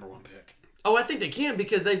get that number 1 pick. Oh, I think they can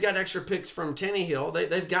because they've got extra picks from Tannehill.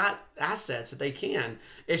 They've got assets that they can.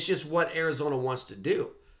 It's just what Arizona wants to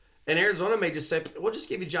do. And Arizona may just say, we'll just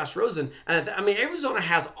give you Josh Rosen. And Arizona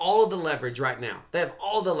has all of the leverage right now. They have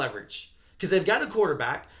all the leverage. Because they've got a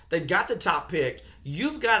quarterback, they've got the top pick.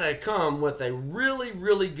 You've got to come with a really,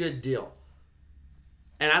 really good deal.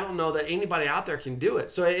 And I don't know that anybody out there can do it.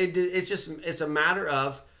 So it's a matter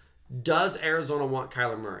of, does Arizona want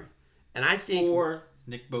Kyler Murray? And I think... Or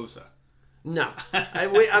Nick Bosa. No.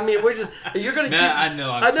 We're just... You're going to keep... I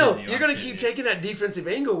know. You're going to keep taking that defensive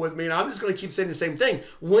angle with me, and I'm just going to keep saying the same thing.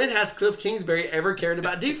 When has Cliff Kingsbury ever cared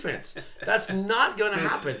about defense? That's not going to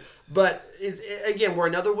happen. But again, we're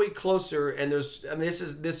another week closer, and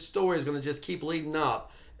this story is going to just keep leading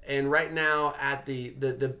up. And right now, at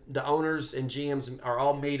the owners and GMs are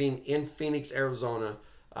all meeting in Phoenix, Arizona,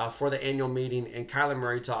 for the annual meeting, and Kyler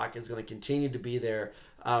Murray talk is going to continue to be there.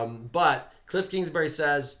 But Cliff Kingsbury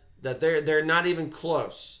says that they're not even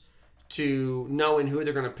close to knowing who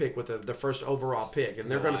they're going to pick with the first overall pick, and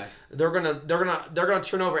they're going to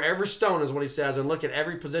turn over every stone, is what he says, and look at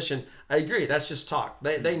every position. I agree. That's just talk.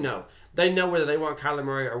 They know whether they want Kyler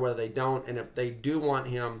Murray or whether they don't, and if they do want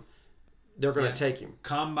him, they're going to take him.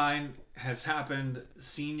 Combine has happened.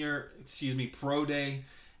 Pro Day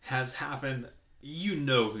has happened. You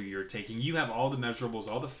know who you're taking. You have all the measurables,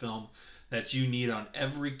 all the film that you need on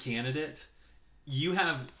every candidate. You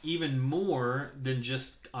have even more than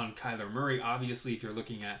just on Kyler Murray. Obviously, if you're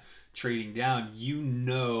looking at trading down, you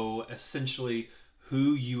know essentially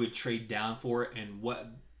who you would trade down for and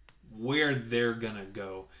where they're going to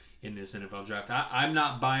go in this NFL draft. I'm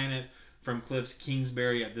not buying it from Cliff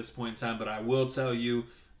Kingsbury at this point in time, but I will tell you,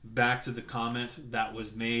 back to the comment that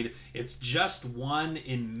was made, it's just one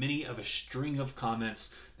in many of a string of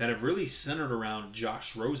comments that have really centered around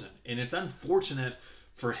Josh Rosen. And it's unfortunate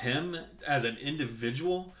for him as an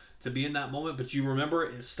individual to be in that moment, but you remember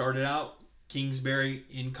it started out Kingsbury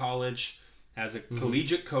in college as a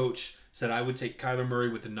collegiate coach said, I would take Kyler Murray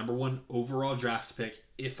with the number 1 overall draft pick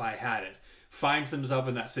if I had it. Finds himself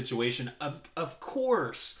in that situation. Of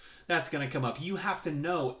course, that's going to come up. You have to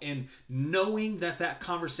know, and knowing that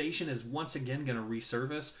conversation is once again going to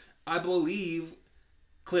resurface, I believe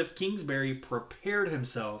Cliff Kingsbury prepared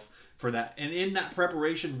himself for that. And in that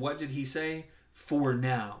preparation, what did he say? For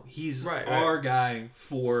now. He's our guy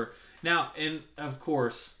for now. And of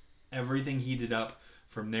course, everything heated up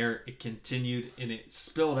from there. It continued and it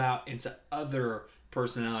spilled out into other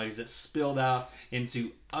personalities. It spilled out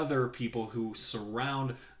into other people who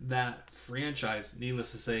surround that franchise.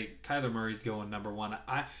 Needless to say, Kyler Murray's going number 1.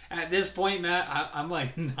 At this point, Matt, I'm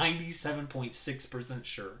like 97.6%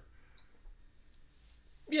 sure.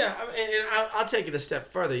 Yeah, and I'll take it a step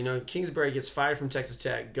further. Kingsbury gets fired from Texas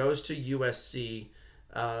Tech, goes to USC,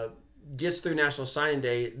 gets through National Signing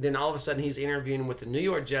Day, then all of a sudden he's interviewing with the New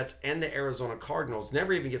York Jets and the Arizona Cardinals,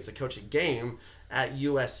 never even gets to coach a game at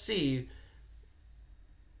USC,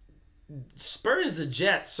 spurs the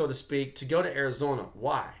Jets, so to speak, to go to Arizona.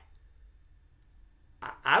 Why?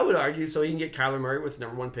 I would argue so he can get Kyler Murray with the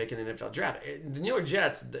number 1 pick in the NFL draft. The New York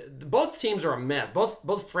Jets, both teams are a mess.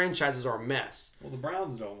 Both franchises are a mess. Well, the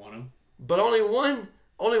Browns don't want him. But only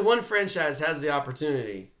one franchise has the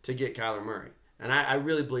opportunity to get Kyler Murray. And I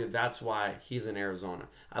really believe that's why he's in Arizona.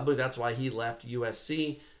 I believe that's why he left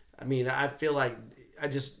USC. I feel like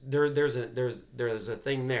there's a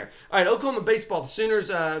thing there. All right, Oklahoma baseball. The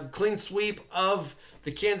Sooners clean sweep of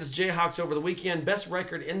the Kansas Jayhawks over the weekend. Best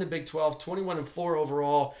record in the Big 12, 21-4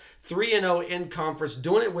 overall, 3-0 in conference.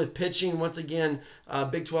 Doing it with pitching once again.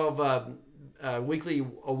 Big 12 weekly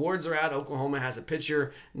awards are out. Oklahoma has a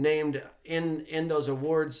pitcher named in those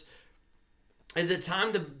awards. Is it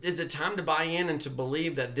time to buy in and to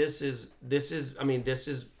believe that this is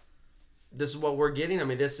what we're getting?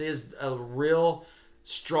 This is a real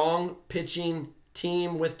strong pitching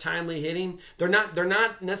team with timely hitting. They're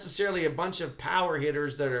not necessarily a bunch of power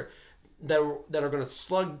hitters that are going to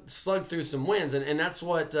slug through some wins, and that's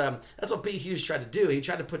what Pete Hughes tried to do. He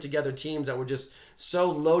tried to put together teams that were just so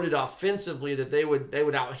loaded offensively that they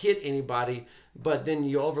would out hit anybody. But then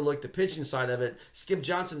you overlook the pitching side of it. Skip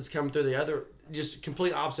Johnson's come through the other, just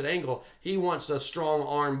complete opposite angle. He wants a strong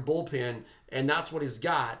arm bullpen, and that's what he's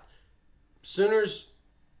got. Sooners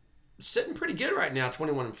sitting pretty good right now,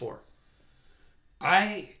 21-4.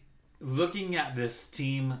 Looking at this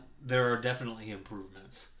team, there are definitely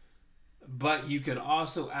improvements. But you could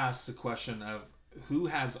also ask the question of who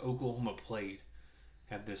has Oklahoma played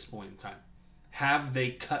at this point in time? Have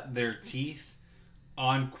they cut their teeth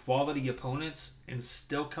on quality opponents and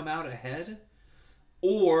still come out ahead?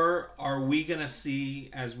 Or are we going to see,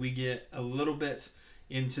 as we get a little bit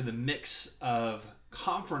into the mix of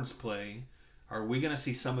conference play, are we going to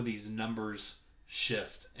see some of these numbers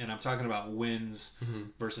shift? And I'm talking about wins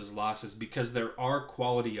versus losses, because there are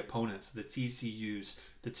quality opponents, the TCUs,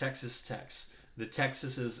 the Texas Techs, the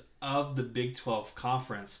Texases of the Big 12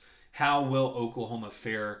 Conference. How will Oklahoma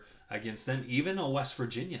fare against them? Even a West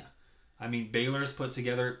Virginia. I mean, Baylor's put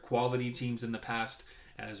together quality teams in the past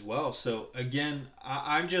as well. So again,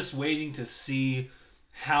 I'm just waiting to see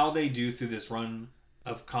how they do through this run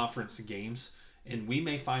of conference games. And we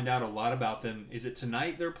may find out a lot about them. Is it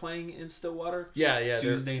tonight they're playing in Stillwater? Yeah.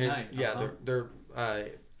 Tuesday night. They're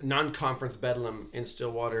non-conference Bedlam in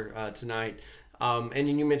Stillwater tonight.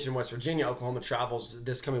 And you mentioned West Virginia. Oklahoma travels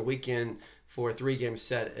this coming weekend for a 3-game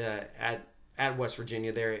set at West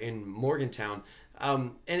Virginia there in Morgantown.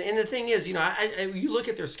 And the thing is, you look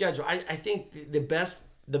at their schedule. I think the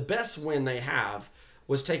best win they have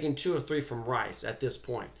was taking 2 of 3 from Rice at this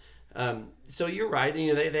point. So you're right.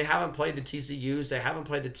 They haven't played the TCUs, they haven't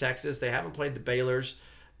played the Texas, they haven't played the Baylors,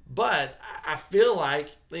 but I feel like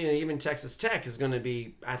even Texas Tech is going to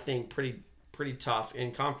be, I think, pretty tough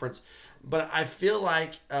in conference. But I feel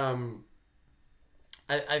like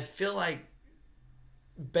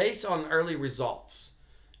based on early results,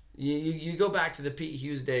 you go back to the Pete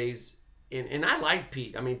Hughes days, and I like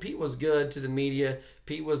Pete. I mean, Pete was good to the media.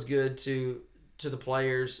 Pete was good to the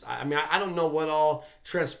players. I mean, I don't know what all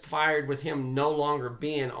transpired with him no longer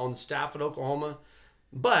being on staff at Oklahoma,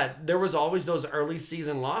 but there was always those early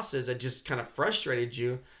season losses that just kind of frustrated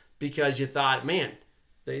you because you thought, man,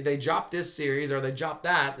 they dropped this series or they dropped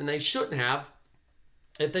that, and they shouldn't have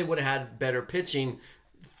if they would have had better pitching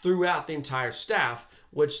throughout the entire staff,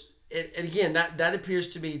 which, again, that appears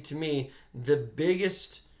to be, to me, the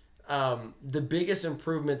biggest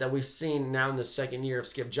improvement that we've seen now in the second year of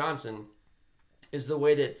Skip Johnson is the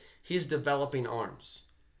way that he's developing arms.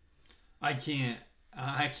 I can't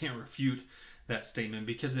refute that statement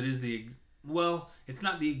because it is it's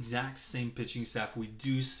not the exact same pitching staff. We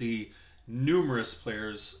do see numerous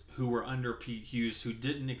players who were under Pete Hughes who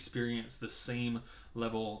didn't experience the same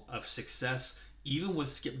level of success, even with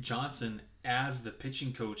Skip Johnson as the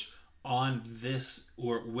pitching coach on this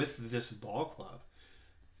or with this ball club.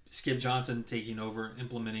 Skip Johnson taking over,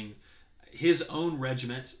 implementing his own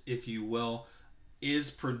regiment, if you will,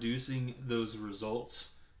 is producing those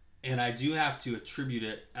results. And I do have to attribute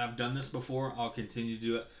it. I've done this before. I'll continue to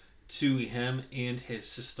do it to him and his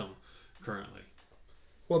system currently.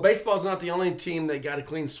 Well, baseball's not the only team that got a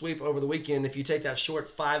clean sweep over the weekend. If you take that short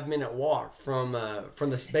 5-minute walk from the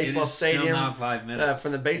baseball stadium, still not 5 minutes.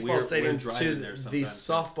 From the baseball stadium to the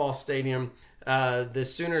softball stadium, the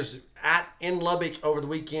Sooners in Lubbock over the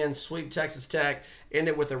weekend sweep Texas Tech,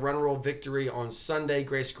 ended with a run roll victory on Sunday.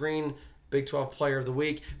 Grace Green, Big 12 Player of the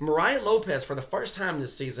Week. Mariah Lopez, for the first time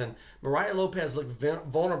this season, Mariah Lopez looked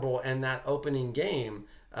vulnerable in that opening game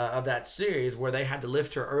of that series where they had to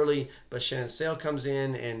lift her early, but Shannon Sale comes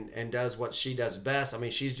in and does what she does best. I mean,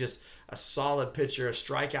 she's just a solid pitcher, a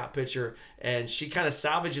strikeout pitcher, and she kind of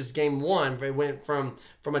salvages game one. It went from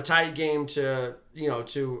a tight game to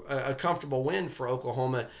a comfortable win for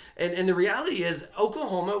Oklahoma. And the reality is,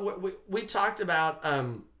 Oklahoma, we talked about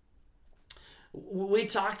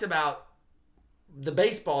the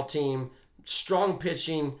baseball team, strong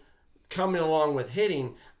pitching, coming along with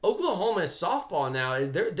hitting. Oklahoma's softball now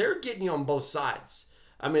is they're getting you on both sides.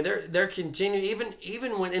 I mean, they're continuing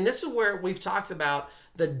even when, and this is where we've talked about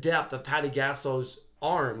the depth of Patty Gasso's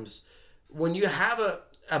arms. When you have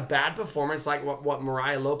a bad performance like what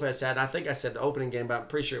Mariah Lopez had, I think I said the opening game, but I'm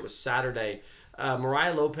pretty sure it was Saturday.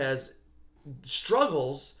 Mariah Lopez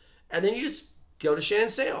struggles, and then you just go to Shannon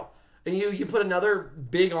Sale. And you put another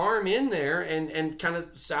big arm in there and kind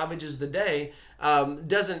of salvages the day.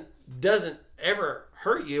 Doesn't ever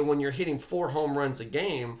hurt you when you're hitting 4 home runs a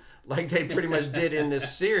game like they pretty much did in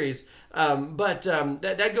this series. But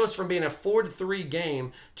that goes from being a 4-3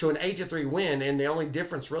 game to an 8-3 win, and the only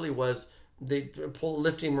difference really was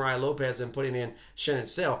lifting Mariah Lopez and putting in Shannon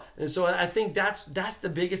Sale. And so I think that's the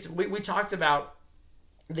biggest. We talked about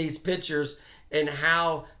these pitchers and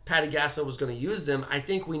how Patty Gasso was going to use them. I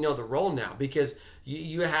think we know the role now because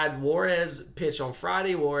you had Juarez pitch on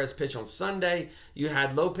Friday, Juarez pitch on Sunday. You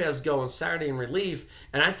had Lopez go on Saturday in relief.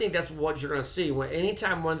 And I think that's what you're going to see.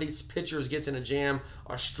 Anytime one of these pitchers gets in a jam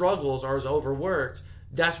or struggles or is overworked,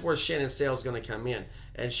 that's where Shannon Sale's going to come in.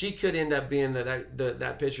 And she could end up being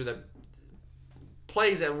that pitcher that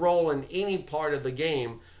plays a role in any part of the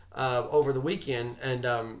game over the weekend.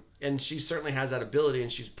 And she certainly has that ability,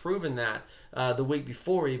 and she's proven that the week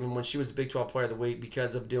before, even when she was the Big 12 Player of the Week,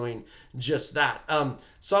 because of doing just that.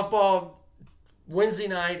 Softball, Wednesday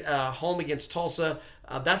night, home against Tulsa.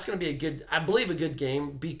 That's going to be a good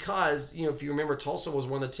game because, if you remember, Tulsa was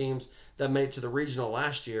one of the teams that made it to the regional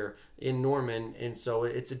last year in Norman, and so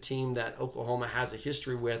it's a team that Oklahoma has a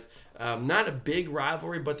history with. Not a big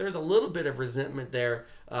rivalry, but there's a little bit of resentment there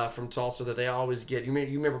from Tulsa that they always get. You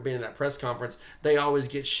remember being in that press conference, they always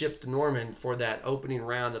get shipped to Norman for that opening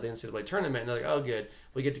round of the NCAA tournament, and they're like, oh, good,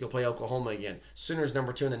 we get to go play Oklahoma again. Sooners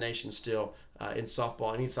number 2 in the nation still in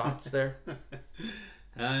softball. Any thoughts there?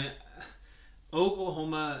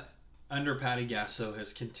 Oklahoma, under Patty Gasso,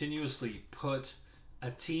 has continuously put a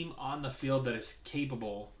team on the field that is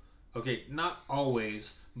capable, okay, not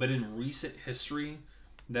always, but in recent history,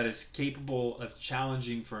 that is capable of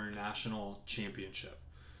challenging for a national championship.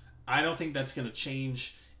 I don't think that's going to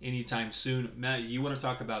change anytime soon. Matt, you want to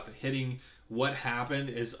talk about the hitting? What happened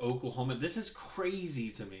is Oklahoma, this is crazy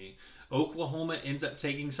to me. Oklahoma ends up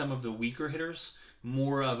taking some of the weaker hitters,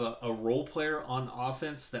 more of a role player on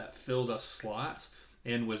offense that filled a slot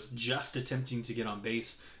and was just attempting to get on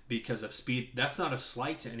base because of speed. That's not a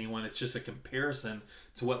slight to anyone. It's just a comparison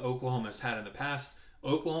to what Oklahoma has had in the past.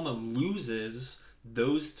 Oklahoma loses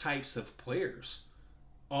those types of players.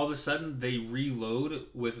 All of a sudden, they reload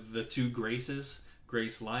with the 2 Graces,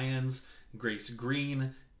 Grace Lyons, Grace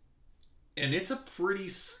Green, and it's a pretty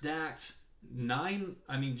stacked 9,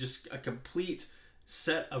 just a complete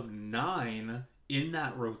set of 9 in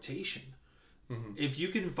that rotation. Mm-hmm. If you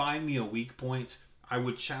can find me a weak point, I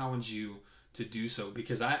would challenge you to do so,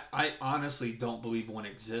 because I honestly don't believe one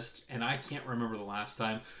exists, and I can't remember the last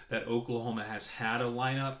time that Oklahoma has had a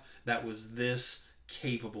lineup that was this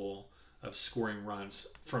capable of scoring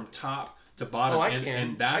runs from top to bottom. Oh, I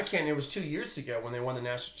can. It was 2 years ago when they won the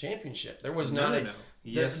national championship. There was not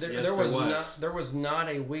there was not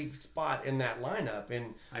a weak spot in that lineup,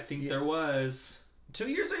 and I think there was 2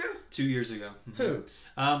 years ago. 2 years ago. Who?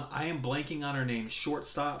 I am blanking on her name.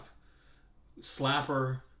 Shortstop,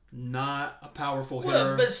 slapper. Not a powerful hitter.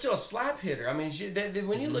 Well, but still a slap hitter. I mean,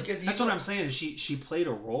 when you look at... That's what I'm saying. She played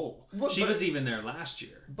a role. She was even there last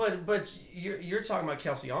year. But you're talking about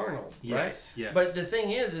Kelsey Arnold, right? Yes. But the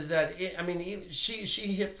thing is that, she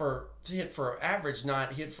hit for average,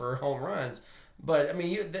 not hit for home runs. But,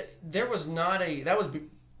 there was not a... That was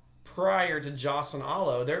prior to Jocelyn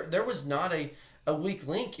Allo. There was not a weak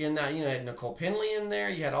link in that. You had Nicole Penley in there.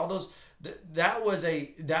 You had all those...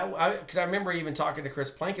 Because I remember even talking to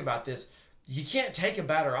Chris Plank about this. You can't take a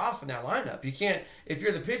batter off in that lineup. You can't, if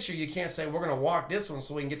you're the pitcher, you can't say, we're going to walk this one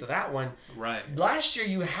so we can get to that one. Right. Last year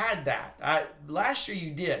you had that. Last year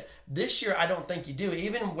you did. This year I don't think you do.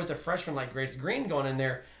 Even with a freshman like Grace Green going in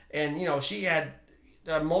there, and she had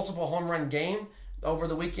a multiple home run game over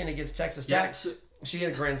the weekend against Texas Tech. Yeah, so, she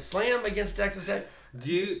had a grand slam against Texas Tech.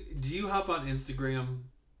 Do you hop on Instagram?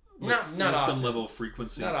 Not often. Some level of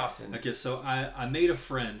frequency. Not often. Okay, so I made a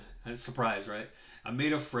friend. Surprise, right? I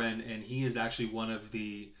made a friend, and he is actually one of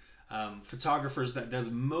the photographers that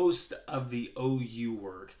does most of the OU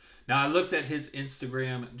work. Now, I looked at his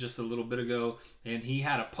Instagram just a little bit ago, and he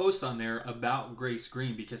had a post on there about Grace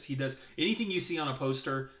Green, because he does anything you see on a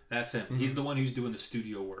poster, that's him. Mm-hmm. He's the one who's doing the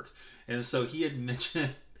studio work. And so he had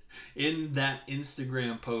mentioned in that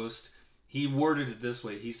Instagram post, he worded it this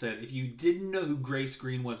way. He said, if you didn't know who Grace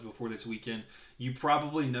Green was before this weekend, you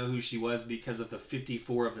probably know who she was because of the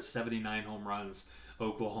 54 of the 79 home runs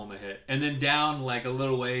Oklahoma hit. And then down like a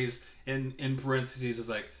little ways in parentheses is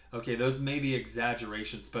like, okay, those may be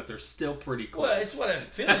exaggerations, but they're still pretty close. Well, it's what it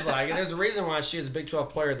feels like. And there's a reason why she is a Big 12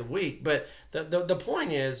 Player of the Week. But the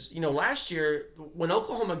point is, last year when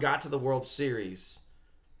Oklahoma got to the World Series,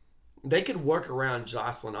 they could work around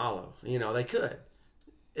Jocelyn Allo. They could.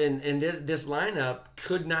 And this lineup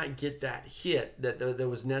could not get that hit that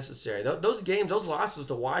was necessary. Those games, those losses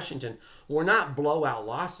to Washington were not blowout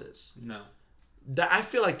losses. No. I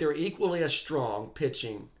feel like they're equally as strong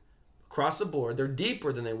pitching across the board. They're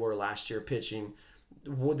deeper than they were last year pitching.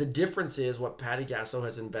 Well, the difference is what Patty Gasso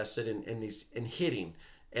has invested in hitting.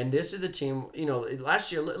 And this is a team,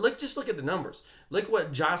 last year, just look at the numbers. Look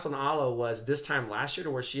what Jocelyn Allo was this time last year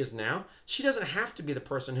to where she is now. She doesn't have to be the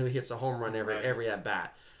person who hits a home run every at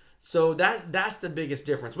bat. So that's the biggest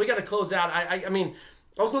difference. We got to close out. I mean,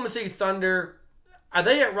 Oklahoma City Thunder, are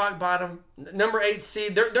they at rock bottom? Number 8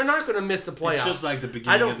 seed. They're not going to miss the playoffs. It's just like the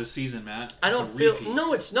beginning of the season, Matt. I don't feel.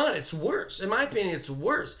 No, it's not. It's worse. In my opinion, it's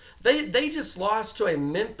worse. They just lost to a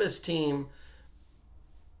Memphis team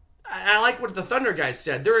I like what the Thunder guys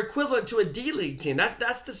said. They're equivalent to a D-League team.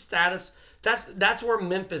 That's the status. That's where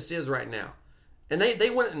Memphis is right now. And they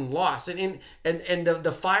went and lost. And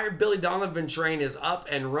the fired Billy Donovan train is up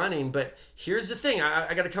and running. But here's the thing.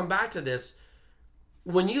 I got to come back to this.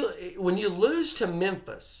 When you lose to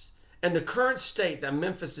Memphis and the current state that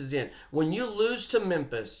Memphis is in, when you lose to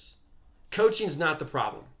Memphis, coaching's not the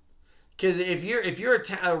problem. Because if you're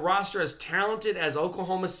a roster as talented as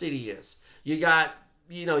Oklahoma City is, you got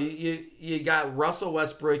you got Russell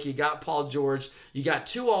Westbrook, you got Paul George, you got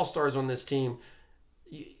 2 All-Stars on this team.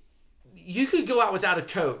 You could go out without a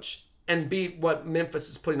coach and beat what Memphis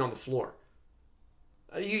is putting on the floor.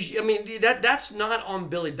 That's not on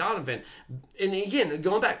Billy Donovan. And again,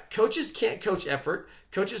 going back, coaches can't coach effort.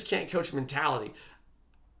 Coaches can't coach mentality.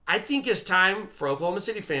 I think it's time for Oklahoma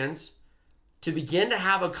City fans to begin to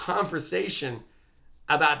have a conversation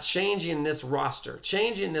about changing this roster,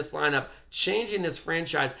 changing this lineup, changing this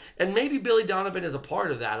franchise. And maybe Billy Donovan is a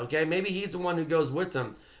part of that, okay? Maybe he's the one who goes with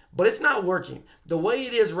them. But it's not working. The way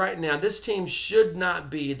it is right now, this team should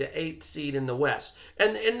not be the 8th seed in the West.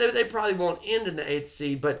 And they probably won't end in the 8th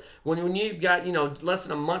seed, but when you've got, less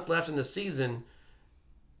than a month left in the season,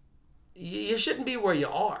 you shouldn't be where you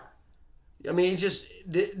are. I mean,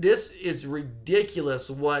 this is ridiculous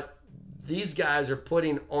what these guys are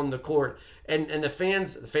putting on the court. And the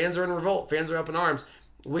fans are in revolt. Fans are up in arms.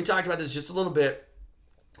 We talked about this just a little bit.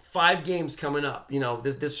 5 games coming up,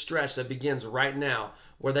 this stretch that begins right now,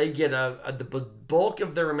 where they get the bulk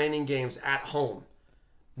of their remaining games at home.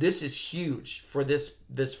 This is huge for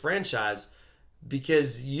this franchise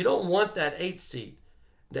because you don't want that 8th seed.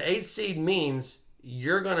 The 8th seed means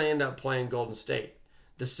you're going to end up playing Golden State.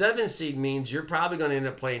 The 7th seed means you're probably going to end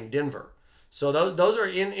up playing Denver. So those are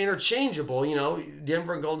interchangeable.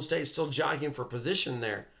 Denver and Golden State still jockeying for position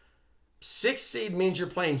there. 6th seed means you're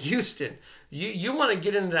playing Houston. You want to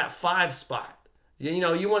get into that 5 spot. You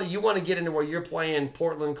want to get into where you're playing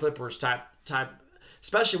Portland Clippers type,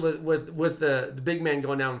 especially with the big man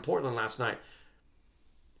going down in Portland last night.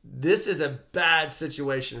 This is a bad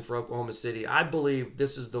situation for Oklahoma City. I believe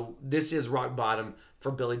this is rock bottom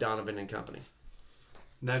for Billy Donovan and company.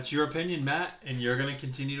 That's your opinion, Matt, and you're going to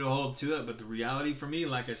continue to hold to it. But the reality for me,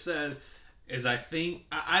 like I said, is I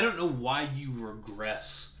don't know why you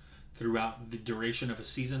regress throughout the duration of a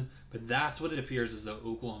season, but that's what it appears as though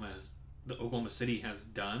Oklahoma City has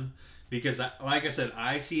done. Because, like I said,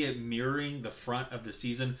 I see it mirroring the front of the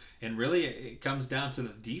season, and really it comes down to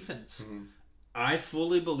the defense. Mm-hmm. I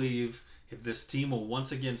fully believe if this team will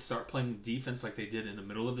once again start playing defense like they did in the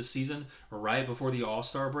middle of the season or right before the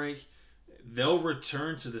All-Star break, they'll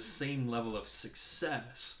return to the same level of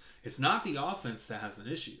success. It's not the offense that has an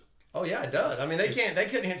issue. Oh yeah, it does. I mean, they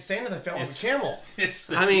couldn't hit sand if they fell off a camel. It's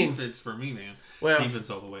the defense for me, man. Well, defense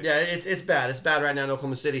all the way. Yeah, it's bad. It's bad right now in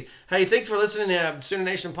Oklahoma City. Hey, thanks for listening to Sooner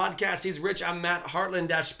Nation Podcast. He's Rich. I'm Matt.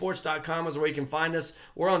 Heartland-sports.com is where you can find us.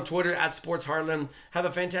 We're on Twitter @SportsHeartland. Have a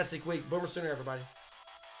fantastic week. Boomer Sooner, everybody.